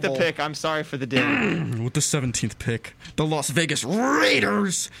Kenny, was make the terrible. pick. I'm sorry for the ding. With the 17th pick, the Las Vegas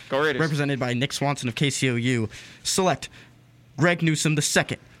Raiders, Go Raiders. represented by Nick Swanson of KCOU, select Greg Newsome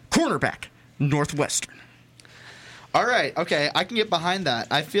II, cornerback, Northwestern. All right, okay, I can get behind that.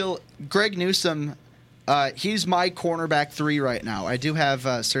 I feel Greg Newsome, he's my cornerback 3 right now. I do have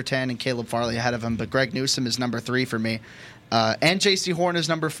Surtain and Caleb Farley ahead of him, but Greg Newsome is number 3 for me. And J.C. Horn is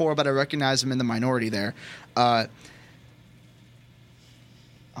number 4, but I recognize him in the minority there.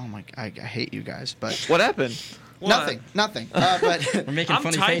 Oh my! I hate you guys, but What happened? nothing. But We're making I'm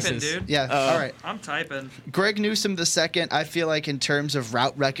funny typing, faces. dude. yeah, all right. I'm typing. Greg Newsome II, I feel like in terms of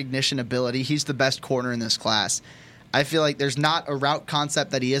route recognition ability, he's the best corner in this class. I feel like there's not a route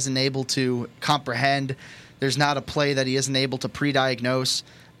concept that he isn't able to comprehend. There's not a play that he isn't able to pre-diagnose.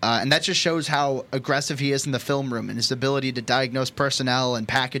 And that just shows how aggressive he is in the film room and his ability to diagnose personnel and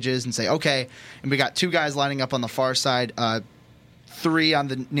packages and say, okay, and we got 2 guys lining up on the far side, 3 on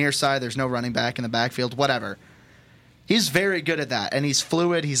the near side. There's no running back in the backfield, whatever. He's very good at that, and he's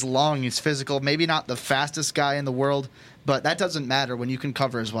fluid, he's long, he's physical. Maybe not the fastest guy in the world, but that doesn't matter when you can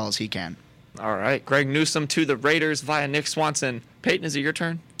cover as well as he can. All right, Greg Newsome to the Raiders via Nick Swanson. Peyton, is it your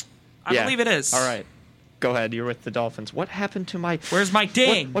turn? I believe it is. All right, go ahead. You're with the Dolphins. What happened to my... Where's my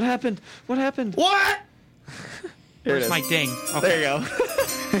ding? What happened? What happened? What? Here Where's it is. my ding? There you go.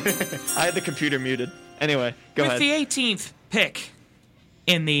 I had the computer muted. Anyway, go With ahead. the 18th pick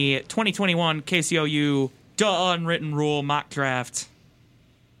in the 2021 KCOU Unwritten Rule mock draft,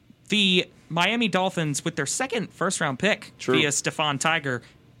 the Miami Dolphins, with their second first-round pick via Stephon Tiger,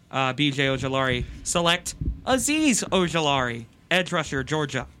 B.J. Ojulari, select Azeez Ojulari, edge rusher,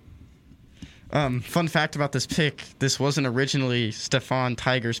 Georgia. Fun fact about this pick, this wasn't originally Stephon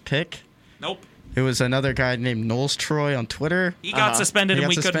Tiger's pick. Nope. It was another guy named Knowles Troy on Twitter. He got suspended He and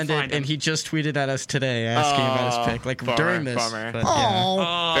got we couldn't find him. and he just tweeted at us today asking about his pick, like bummer, during this. bummer. But, yeah.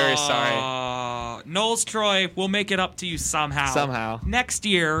 Oh, Very sorry. Knowles Troy, we'll make it up to you somehow. Somehow. Next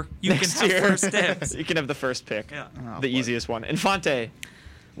year, you can have first dibs. You can have the first pick. Yeah. The easiest one. Infante,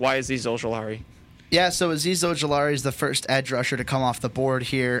 why is Azeez Ojulari? Yeah, so Azeez Ojulari is the first edge rusher to come off the board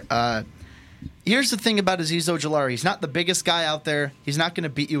here. Here's the thing about Azeez Ojulari. He's not the biggest guy out there. He's not going to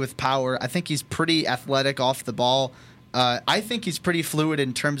beat you with power. I think he's pretty athletic off the ball. I think he's pretty fluid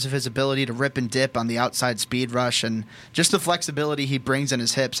in terms of his ability to rip and dip on the outside speed rush and just the flexibility he brings in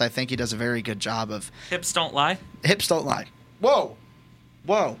his hips. I think he does a very good job of. Hips don't lie. Hips don't lie. Whoa.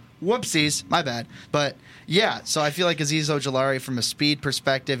 Whoopsies. My bad. But yeah, so I feel like Azeez Ojulari, from a speed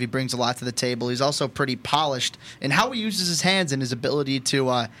perspective, he brings a lot to the table. He's also pretty polished in how he uses his hands and his ability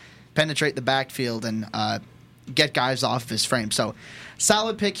to penetrate the backfield and get guys off of his frame. So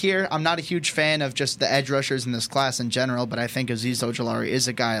solid pick here. I'm not a huge fan of just the edge rushers in this class in general, but I think Azeez Ojulari is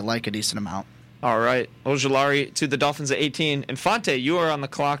a guy I like a decent amount. All right. Ojulari to the Dolphins at 18. Infante, you are on the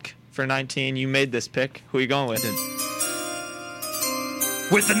clock for 19. You made this pick. Who are you going with?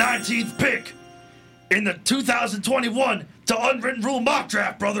 With the 19th pick in the 2021 Unwritten Rule mock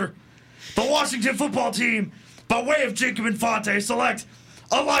draft, brother, the Washington football team, by way of Jacob Infante, select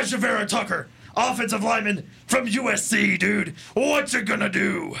Elijah Vera Tucker, offensive lineman from USC, dude. What you gonna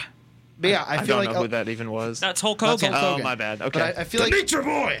do? But yeah, I feel don't like know who that even was. That's Hulk That's Hogan. Hulk Oh, Hogan. my bad. But Okay. I feel like Nature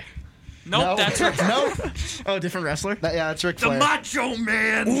Boy, Nope, that's no. Oh, different wrestler? That's Ric the Flair. Macho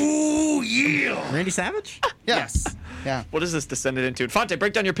Man. Ooh yeah. Randy Savage? Yeah. Yes. Yeah. What is this descended into? Infante,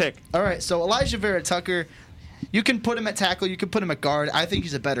 break down your pick. All right, so Elijah Vera Tucker, you can put him at tackle, you can put him at guard. I think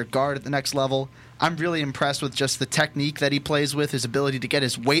he's a better guard at the next level. I'm really impressed with just the technique that he plays with, his ability to get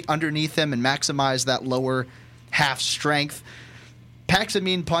his weight underneath him and maximize that lower half strength. Packs a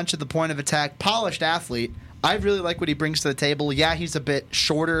mean punch at the point of attack, polished athlete. I really like what he brings to the table. Yeah, he's a bit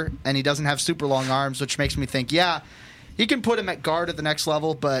shorter, and he doesn't have super long arms, which makes me think, yeah, he can put him at guard at the next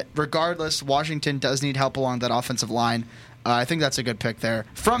level, but regardless, Washington does need help along that offensive line. I think that's a good pick there.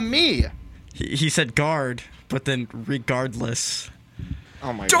 From me. He said guard, but then regardless.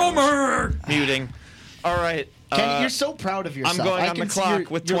 Oh, my Domer! Muting. All right. Kenny, you're so proud of yourself. I'm going on the clock you're,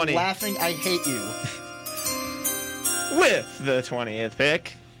 with you're 20. laughing. I hate you. With the 20th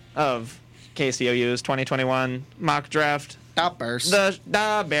pick of KCOU's 2021 mock draft,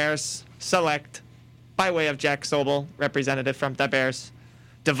 the Bears select, by way of Jack Sobel, representative from the Bears,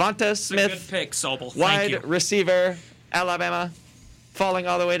 Devonta Smith, Good pick, Sobel. Thank wide you. receiver, Alabama, falling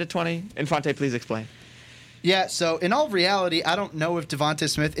all the way to 20. Infante, please explain. Yeah, so in all reality, I don't know if Devonta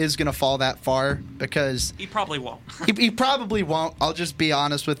Smith is going to fall that far because He probably won't. he probably won't. I'll just be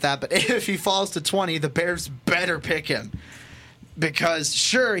honest with that. But if he falls to 20, the Bears better pick him. Because,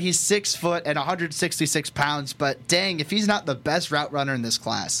 sure, he's 6 foot and 166 pounds, but dang, if he's not the best route runner in this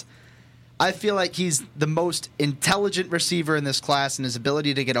class, I feel like he's the most intelligent receiver in this class in his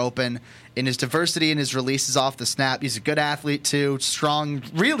ability to get open, in his diversity and his releases off the snap. He's a good athlete, too. Strong,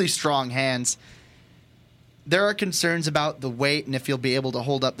 really strong hands. There are concerns about the weight and if he'll be able to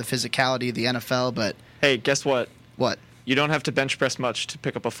hold up the physicality of the NFL, but... Hey, guess what? What? You don't have to bench press much to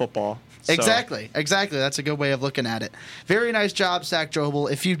pick up a football. So. Exactly. That's a good way of looking at it. Very nice job, Zach Jobel.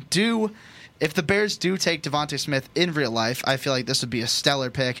 If the Bears do take Devonta Smith in real life, I feel like this would be a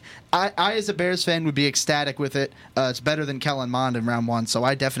stellar pick. I as a Bears fan, would be ecstatic with it. It's better than Kellen Mond in round 1, so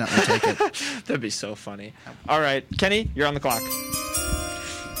I definitely take it. That'd be so funny. All right, Kenny, you're on the clock.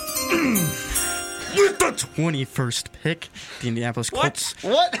 With the 21st pick, the Indianapolis Colts.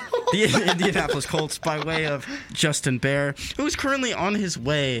 What? The Indianapolis Colts, by way of Justin Bear, who is currently on his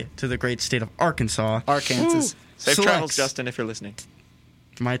way to the great state of Arkansas. Arkansas. Safe travels, Justin, if you're listening.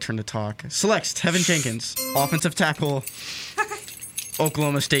 My turn to talk. Selects Tevin Jenkins, offensive tackle,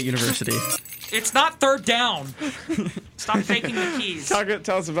 Oklahoma State University. It's not third down. Stop taking the keys.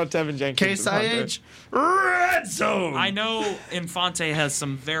 Tell us about Tevin Jenkins. Case IH. Red zone. I know Infante has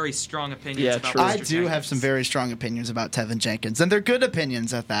some very strong opinions about true. Mr. I do Jenkins. have some very strong opinions about Tevin Jenkins, and they're good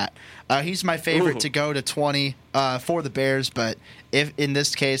opinions at that. He's my favorite to go to 20 for the Bears, but if in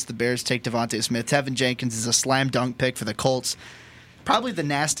this case the Bears take Devonta Smith, Tevin Jenkins is a slam dunk pick for the Colts. Probably the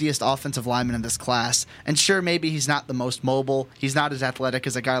nastiest offensive lineman in this class. And sure, maybe he's not the most mobile. He's not as athletic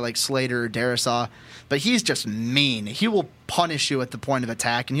as a guy like Slater or Darisaw, but he's just mean. He will punish you at the point of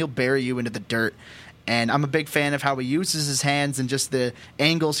attack, and he'll bury you into the dirt. And I'm a big fan of how he uses his hands and just the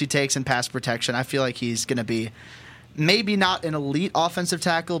angles he takes in pass protection. I feel like he's going to be maybe not an elite offensive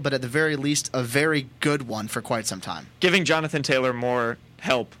tackle, but at the very least a very good one for quite some time. Giving Jonathan Taylor more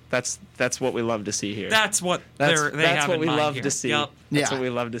help. That's what we love to see here. That's what That's have what in we mind love here. to see. Yep. That's Yeah. what we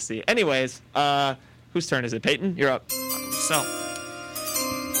love to see. Anyways, whose turn is it? Peyton, you're up. So,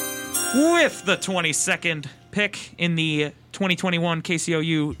 with the 22nd pick in the 2021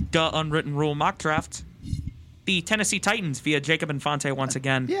 KCOU Unwritten Rule mock draft, the Tennessee Titans, via Jacob Infante once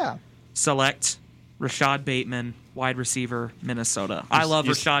again, select Rashad Bateman, wide receiver, Minnesota. I love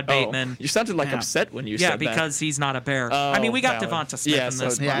Rashad Bateman. You sounded like upset when you said that. Yeah, because he's not a Bear. Oh, I mean, we got valid. Devonta Smith in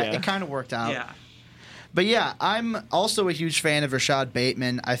this one. Yeah, it kind of worked out. Yeah. But yeah, I'm also a huge fan of Rashad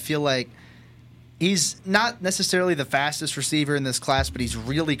Bateman. I feel like he's not necessarily the fastest receiver in this class, but he's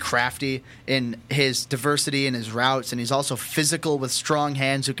really crafty in his diversity and his routes, and he's also physical with strong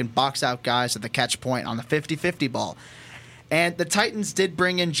hands who can box out guys at the catch point on the 50-50 ball. And the Titans did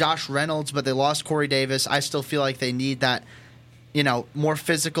bring in Josh Reynolds, but they lost Corey Davis. I still feel like they need that, more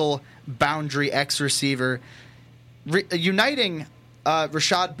physical boundary X receiver. Uniting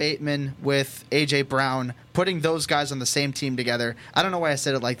Rashad Bateman with A.J. Brown, putting those guys on the same team together. I don't know why I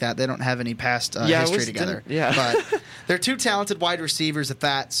said it like that. They don't have any past history together. But they're two talented wide receivers at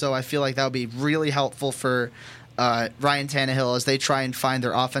that, so I feel like that would be really helpful for Ryan Tannehill as they try and find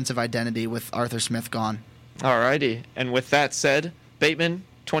their offensive identity with Arthur Smith gone. Alrighty. And with that said, Bateman,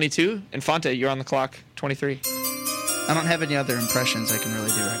 22. Infante, you're on the clock, 23. I don't have any other impressions I can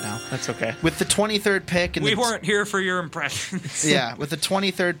really do right now. That's okay. With the 23rd pick... We weren't here for your impressions. Yeah, with the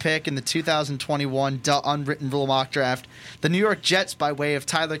 23rd pick in the 2021 Unwritten Rule mock draft, the New York Jets, by way of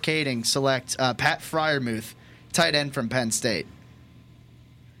Tyler Kading, select Pat Freiermuth, tight end from Penn State.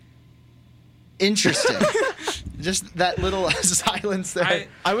 Interesting. Just that little silence there.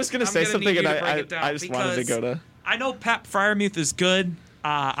 I was going to say something, and I just wanted to go to... I know Pat Freiermuth is good.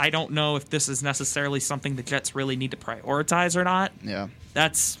 I don't know if this is necessarily something the Jets really need to prioritize or not. Yeah.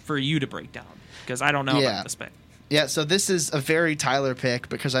 That's for you to break down, because I don't know about this pick. Yeah, so this is a very Tyler pick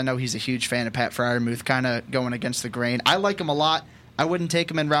because I know he's a huge fan of Pat Freiermuth, kind of going against the grain. I like him a lot. I wouldn't take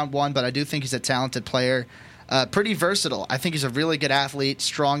him in round 1, but I do think he's a talented player. Pretty versatile. I think he's a really good athlete,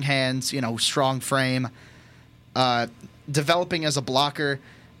 strong hands, strong frame, developing as a blocker.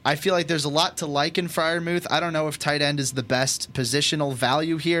 I feel like there's a lot to like in Freiermuth. I don't know if tight end is the best positional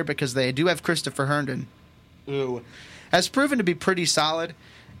value here because they do have Christopher Herndon, who has proven to be pretty solid.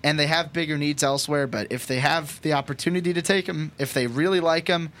 and they have bigger needs elsewhere. But if they have the opportunity to take him, if they really like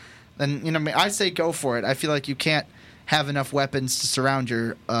him, then I say go for it. I feel like you can't have enough weapons to surround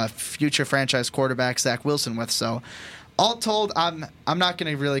your future franchise quarterback Zach Wilson with. So, all told, I'm not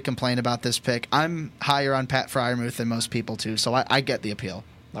going to really complain about this pick. I'm higher on Pat Freiermuth than most people too, so I get the appeal.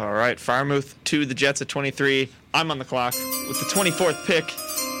 All right, Freiermuth to the Jets at 23. I'm on the clock with the 24th pick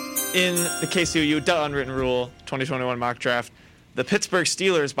in the KCOU Unwritten Rule 2021 mock draft. The Pittsburgh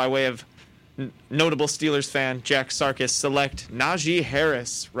Steelers, by way of notable Steelers fan Jack Sarkis, select Najee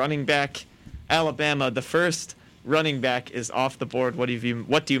Harris, running back, Alabama. The first running back is off the board. What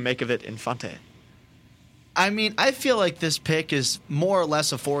do you make of it, Infante? I mean, I feel like this pick is more or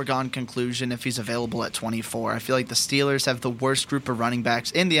less a foregone conclusion if he's available at 24. I feel like the Steelers have the worst group of running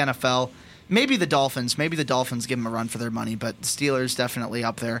backs in the NFL. Maybe the Dolphins. Maybe the Dolphins give them a run for their money, but the Steelers definitely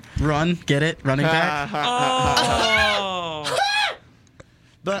up there. Run, get it? Running back? Oh.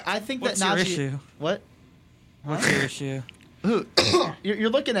 But I think What's that your Najee... issue? What? What's your issue? Who? You're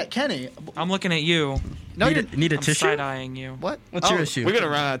looking at Kenny. I'm looking at you. No, need a I'm tissue? side-eyeing you. What? What's your issue? We're gonna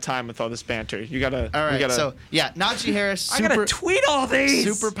run out of time with all this banter. You gotta. All right. We gotta, So yeah, Najee Harris. I gotta tweet all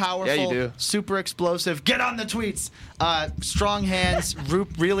these. Super powerful. Yeah, you do. Super explosive. Get on the tweets. Strong hands.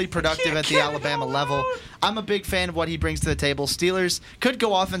 Really productive at the Alabama level. I'm a big fan of what he brings to the table. Steelers could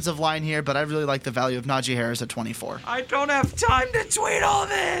go offensive line here, but I really like the value of Najee Harris at 24. I don't have time to tweet all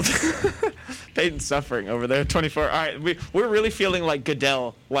this. Peyton's suffering over there. 24. All right, we're really feeling like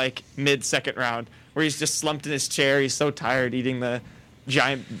Goodell, like mid-second round, where he's just slumped in his chair. He's so tired eating the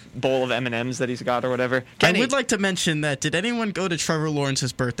giant bowl of M&Ms that he's got or whatever. Kenny. I would like to mention that. Did anyone go to Trevor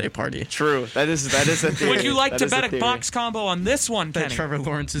Lawrence's birthday party? True. That is a theory. Would you like That to is bet a a theory. box combo on this one, That Kenny? Trevor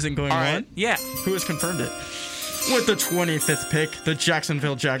Lawrence isn't going All right. on? Yeah. Who has confirmed it? With the 25th pick, the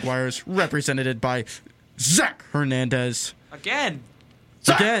Jacksonville Jaguars, represented by Zach Hernandez. Again.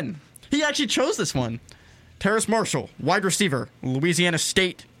 Again. He actually chose this one. Terrace Marshall, wide receiver, Louisiana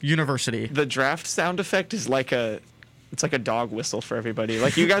State University. The draft sound effect is like it's like a dog whistle for everybody.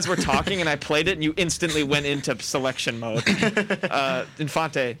 Like you guys were talking and I played it and you instantly went into selection mode.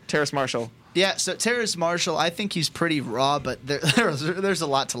 Infante, Terrace Marshall. Yeah, so Terrace Marshall, I think he's pretty raw, but there's a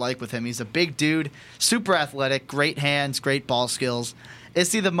lot to like with him. He's a big dude, super athletic, great hands, great ball skills.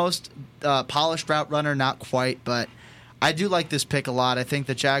 Is he the most polished route runner? Not quite, but I do like this pick a lot. I think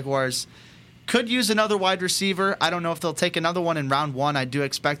the Jaguars could use another wide receiver. I don't know if they'll take another one in round one. I do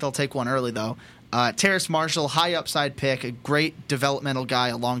expect they'll take one early, though. Terrace Marshall, high upside pick, a great developmental guy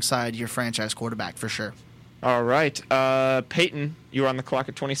alongside your franchise quarterback for sure. All right. Peyton, you were on the clock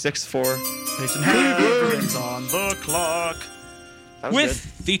at 26 for Mason Cleveland's on the clock. that was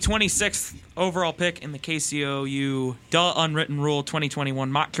With the 26th overall pick in the KCOU Unwritten Rule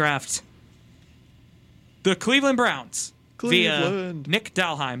 2021 mock draft, the Cleveland Browns, via Cleveland. Nick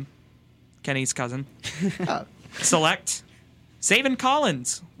Dalheim, Kenny's cousin, select Zaven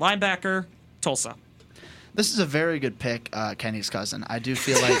Collins, linebacker, Tulsa. This is a very good pick, Kenny's cousin. I do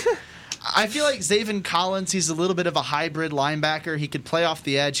feel like Zaven Collins, he's a little bit of a hybrid linebacker. He could play off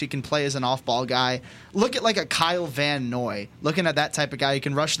the edge. He can play as an off-ball guy. Look at like a Kyle Van Noy. Looking at that type of guy, he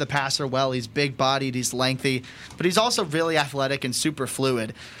can rush the passer well. He's big-bodied. He's lengthy. But he's also really athletic and super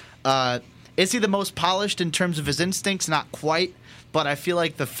fluid. Is he the most polished in terms of his instincts? Not quite. But I feel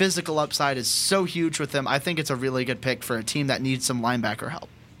like the physical upside is so huge with him. I think it's a really good pick for a team that needs some linebacker help.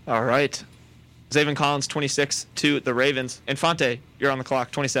 All right. Zaven Collins, 26 to the Ravens. Infante, you're on the clock,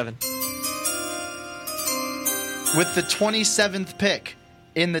 27. With the 27th pick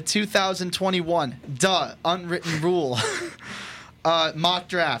in the 2021 Unwritten Rule mock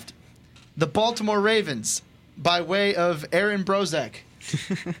draft, the Baltimore Ravens, by way of Aaron Brozek,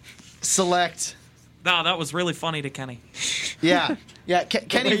 select. No, that was really funny to Kenny. Yeah.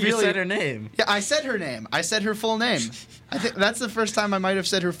 Kenny Wait, you really said her name. Yeah, I said her name. I said her full name. I think that's the first time I might have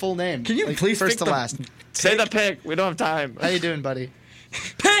said her full name. Can you please first pick to the- last? Say the pick. We don't have time. How you doing, buddy?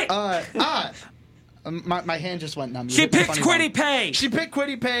 Pick! My hand just went numb. You She hit the picked funny Quiddy bone. Pay! She picked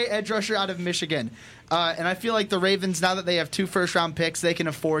Quiddy Pay, edge rusher out of Michigan. And I feel like the Ravens, now that they have 2 first-round picks, they can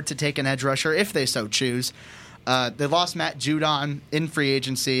afford to take an edge rusher if they so choose. They lost Matt Judon in free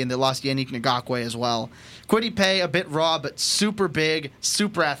agency, and they lost Yannick Ngakoue as well. Quiddy Pay, a bit raw, but super big,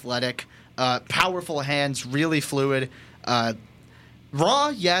 super athletic, powerful hands, really fluid. Raw,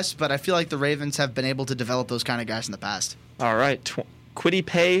 yes, but I feel like the Ravens have been able to develop those kind of guys in the past. All right. Quiddy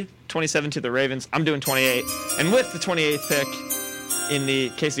Pay, 27 to the Ravens. I'm doing 28. And with the 28th pick in the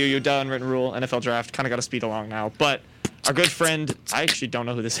KCOU Unwritten Rule NFL Draft, kind of got to speed along now. But our good friend, I actually don't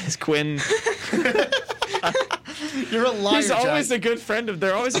know who this is, Quinn. You're a liar, He's always Jack. a good friend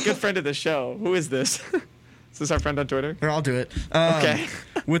they're always a good friend of the show. Who is this? Is this our friend on Twitter? Here, I'll do it. Okay.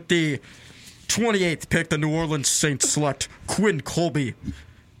 With the 28th pick, the New Orleans Saints select Quinn Colby.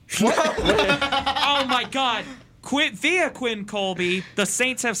 Oh my God! Via Quinn Colby, the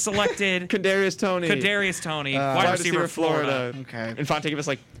Saints have selected Kadarius Toney. Wide receiver, Florida. Okay. Infante, give us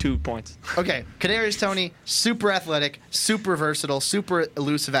like 2 points. Okay, Kadarius Toney, super athletic, super versatile, super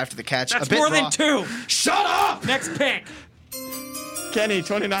elusive after the catch. That's a bit more raw. than 2. Shut up! Next pick. Kenny,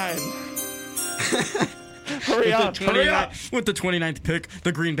 29. Hurry up. With the 29th pick,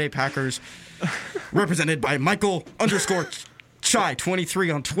 the Green Bay Packers, represented by Michael_Chai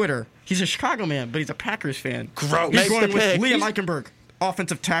 23 on Twitter. He's a Chicago man, but he's a Packers fan. Gross. He's going with pick. Liam Eichenberg,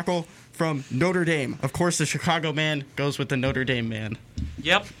 offensive tackle from Notre Dame. Of course, the Chicago man goes with the Notre Dame man.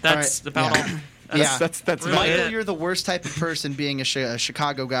 Yep, that's about all. That's really about Michael, it. you're the worst type of person being a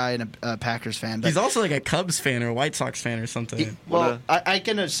Chicago guy and a Packers fan. But He's also like a Cubs fan or a White Sox fan or something. I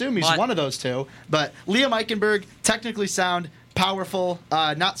can assume he's What? one of those two. But Liam Eichenberg, technically sound, powerful,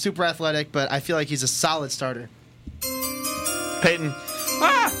 not super athletic, but I feel like he's a solid starter. Peyton.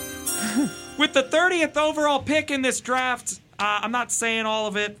 With the 30th overall pick in this draft, I'm not saying all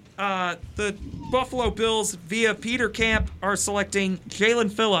of it. The Buffalo Bills, via Peter Camp, are selecting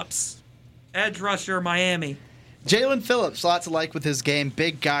Jalen Phillips, edge rusher, Miami. Jalen Phillips, lots to like with his game.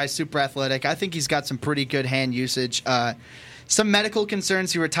 Big guy, super athletic. I think he's got some pretty good hand usage. Some medical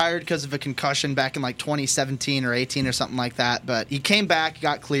concerns. He retired because of a concussion back in like 2017 or 18 or something like that. But he came back,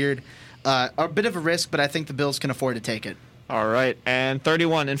 got cleared. A bit of a risk, but I think the Bills can afford to take it. All right. And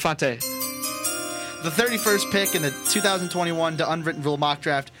 31, Infante. The 31st pick in the 2021 to Unwritten Rule mock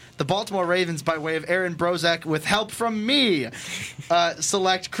draft, the Baltimore Ravens, by way of Aaron Brozak, with help from me,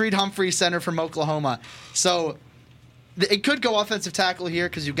 select Creed Humphrey, center from Oklahoma. So it could go offensive tackle here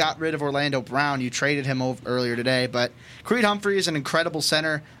because you got rid of Orlando Brown. You traded him over earlier today. But Creed Humphrey is an incredible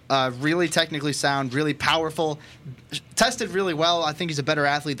center, really technically sound, really powerful, tested really well. I think he's a better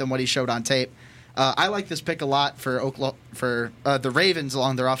athlete than what he showed on tape. I like this pick a lot for the Ravens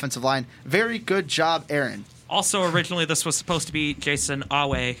along their offensive line. Very good job, Aaron. Also, originally, this was supposed to be Jason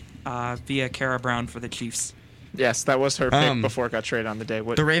Awe via Kara Brown for the Chiefs. Yes, that was her pick before it got traded on the day.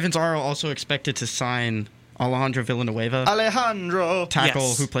 The Ravens are also expected to sign Alejandro Villanueva, tackle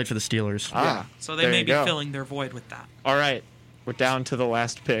Yes. who played for the Steelers. So they there may you be go. filling their void with that. All right. We're down to the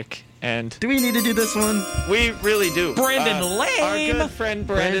last pick. And Do we need to do this one? we really do. Brandon Our Lame. good friend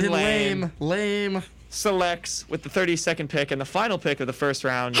Brandon Lame Lame. selects with the 32nd pick and the final pick of the first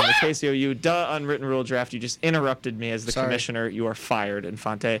round in the KCOU Unwritten Rule draft. You just interrupted me as the Sorry. commissioner. You are fired,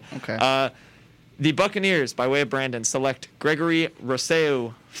 Infante. Okay. The Buccaneers, by way of Brandon, select Gregory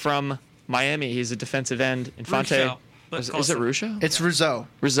Rousseau from Miami. He's a defensive end. Infante. Rousseau, but Is it closer. Rousseau? It's Rizzo.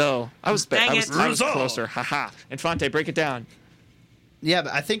 Rousseau. I was Dang it. Rousseau. closer. Haha. Infante, break it down. Yeah,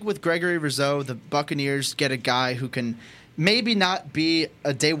 but I think with Gregory Rizzo, the Buccaneers get a guy who can maybe not be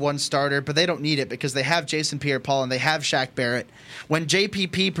a day one starter, but they don't need it because they have Jason Pierre-Paul and they have Shaq Barrett. When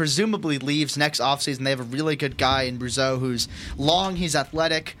JPP presumably leaves next offseason, they have a really good guy in Rizzo who's long, he's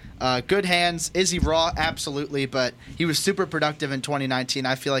athletic, good hands. Is he raw? Absolutely, but he was super productive in 2019.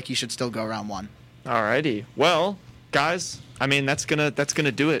 I feel like he should still go round one. Alrighty. Well, guys, I mean that's gonna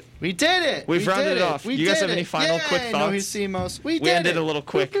do it. We did it. We've rounded did it off. We You guys did have it. any final Yay, quick thoughts? No Hisimos. We did ended it. a little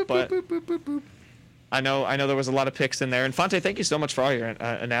quick, Boop, boop, but- boop, boop, boop, boop. I know there was a lot of picks in there. Infante, thank you so much for all your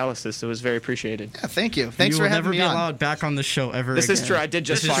analysis. It was very appreciated. Yeah, thank you. Thanks you for will having never me be on. allowed back on the show ever This again. is true. I did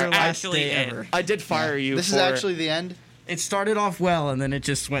just This is fire. your last Actually day in. ever. I did fire you. This for, is actually the end. It started off well, and then it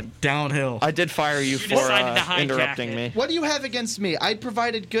just went downhill. I did fire you for decided to hijack interrupting it. me. What do you have against me? I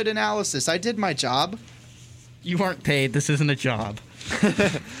provided good analysis. I did my job. You aren't paid. This isn't a job.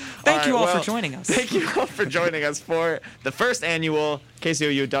 Thank you all well, for joining us. Thank you all for joining us for the first annual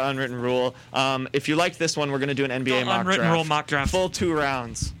KCOU Unwritten Rule. If you liked this one, we're going to do an NBA mock Unwritten draft. Rule mock draft. Full 2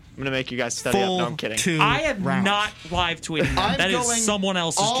 rounds. I'm going to make you guys study up. No, I'm kidding. 2 I am rounds. not live tweeting I'm that. That going is someone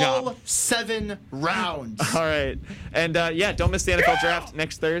else's all job. 7 rounds. All right. And yeah, don't miss the NFL draft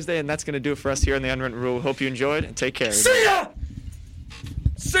next Thursday. And that's going to do it for us here on the Unwritten Rule. Hope you enjoyed and take care. See ya!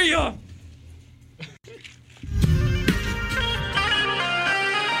 See ya!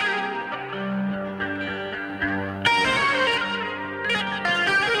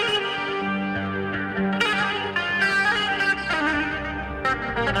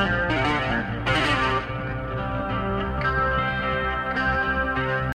 Thank you.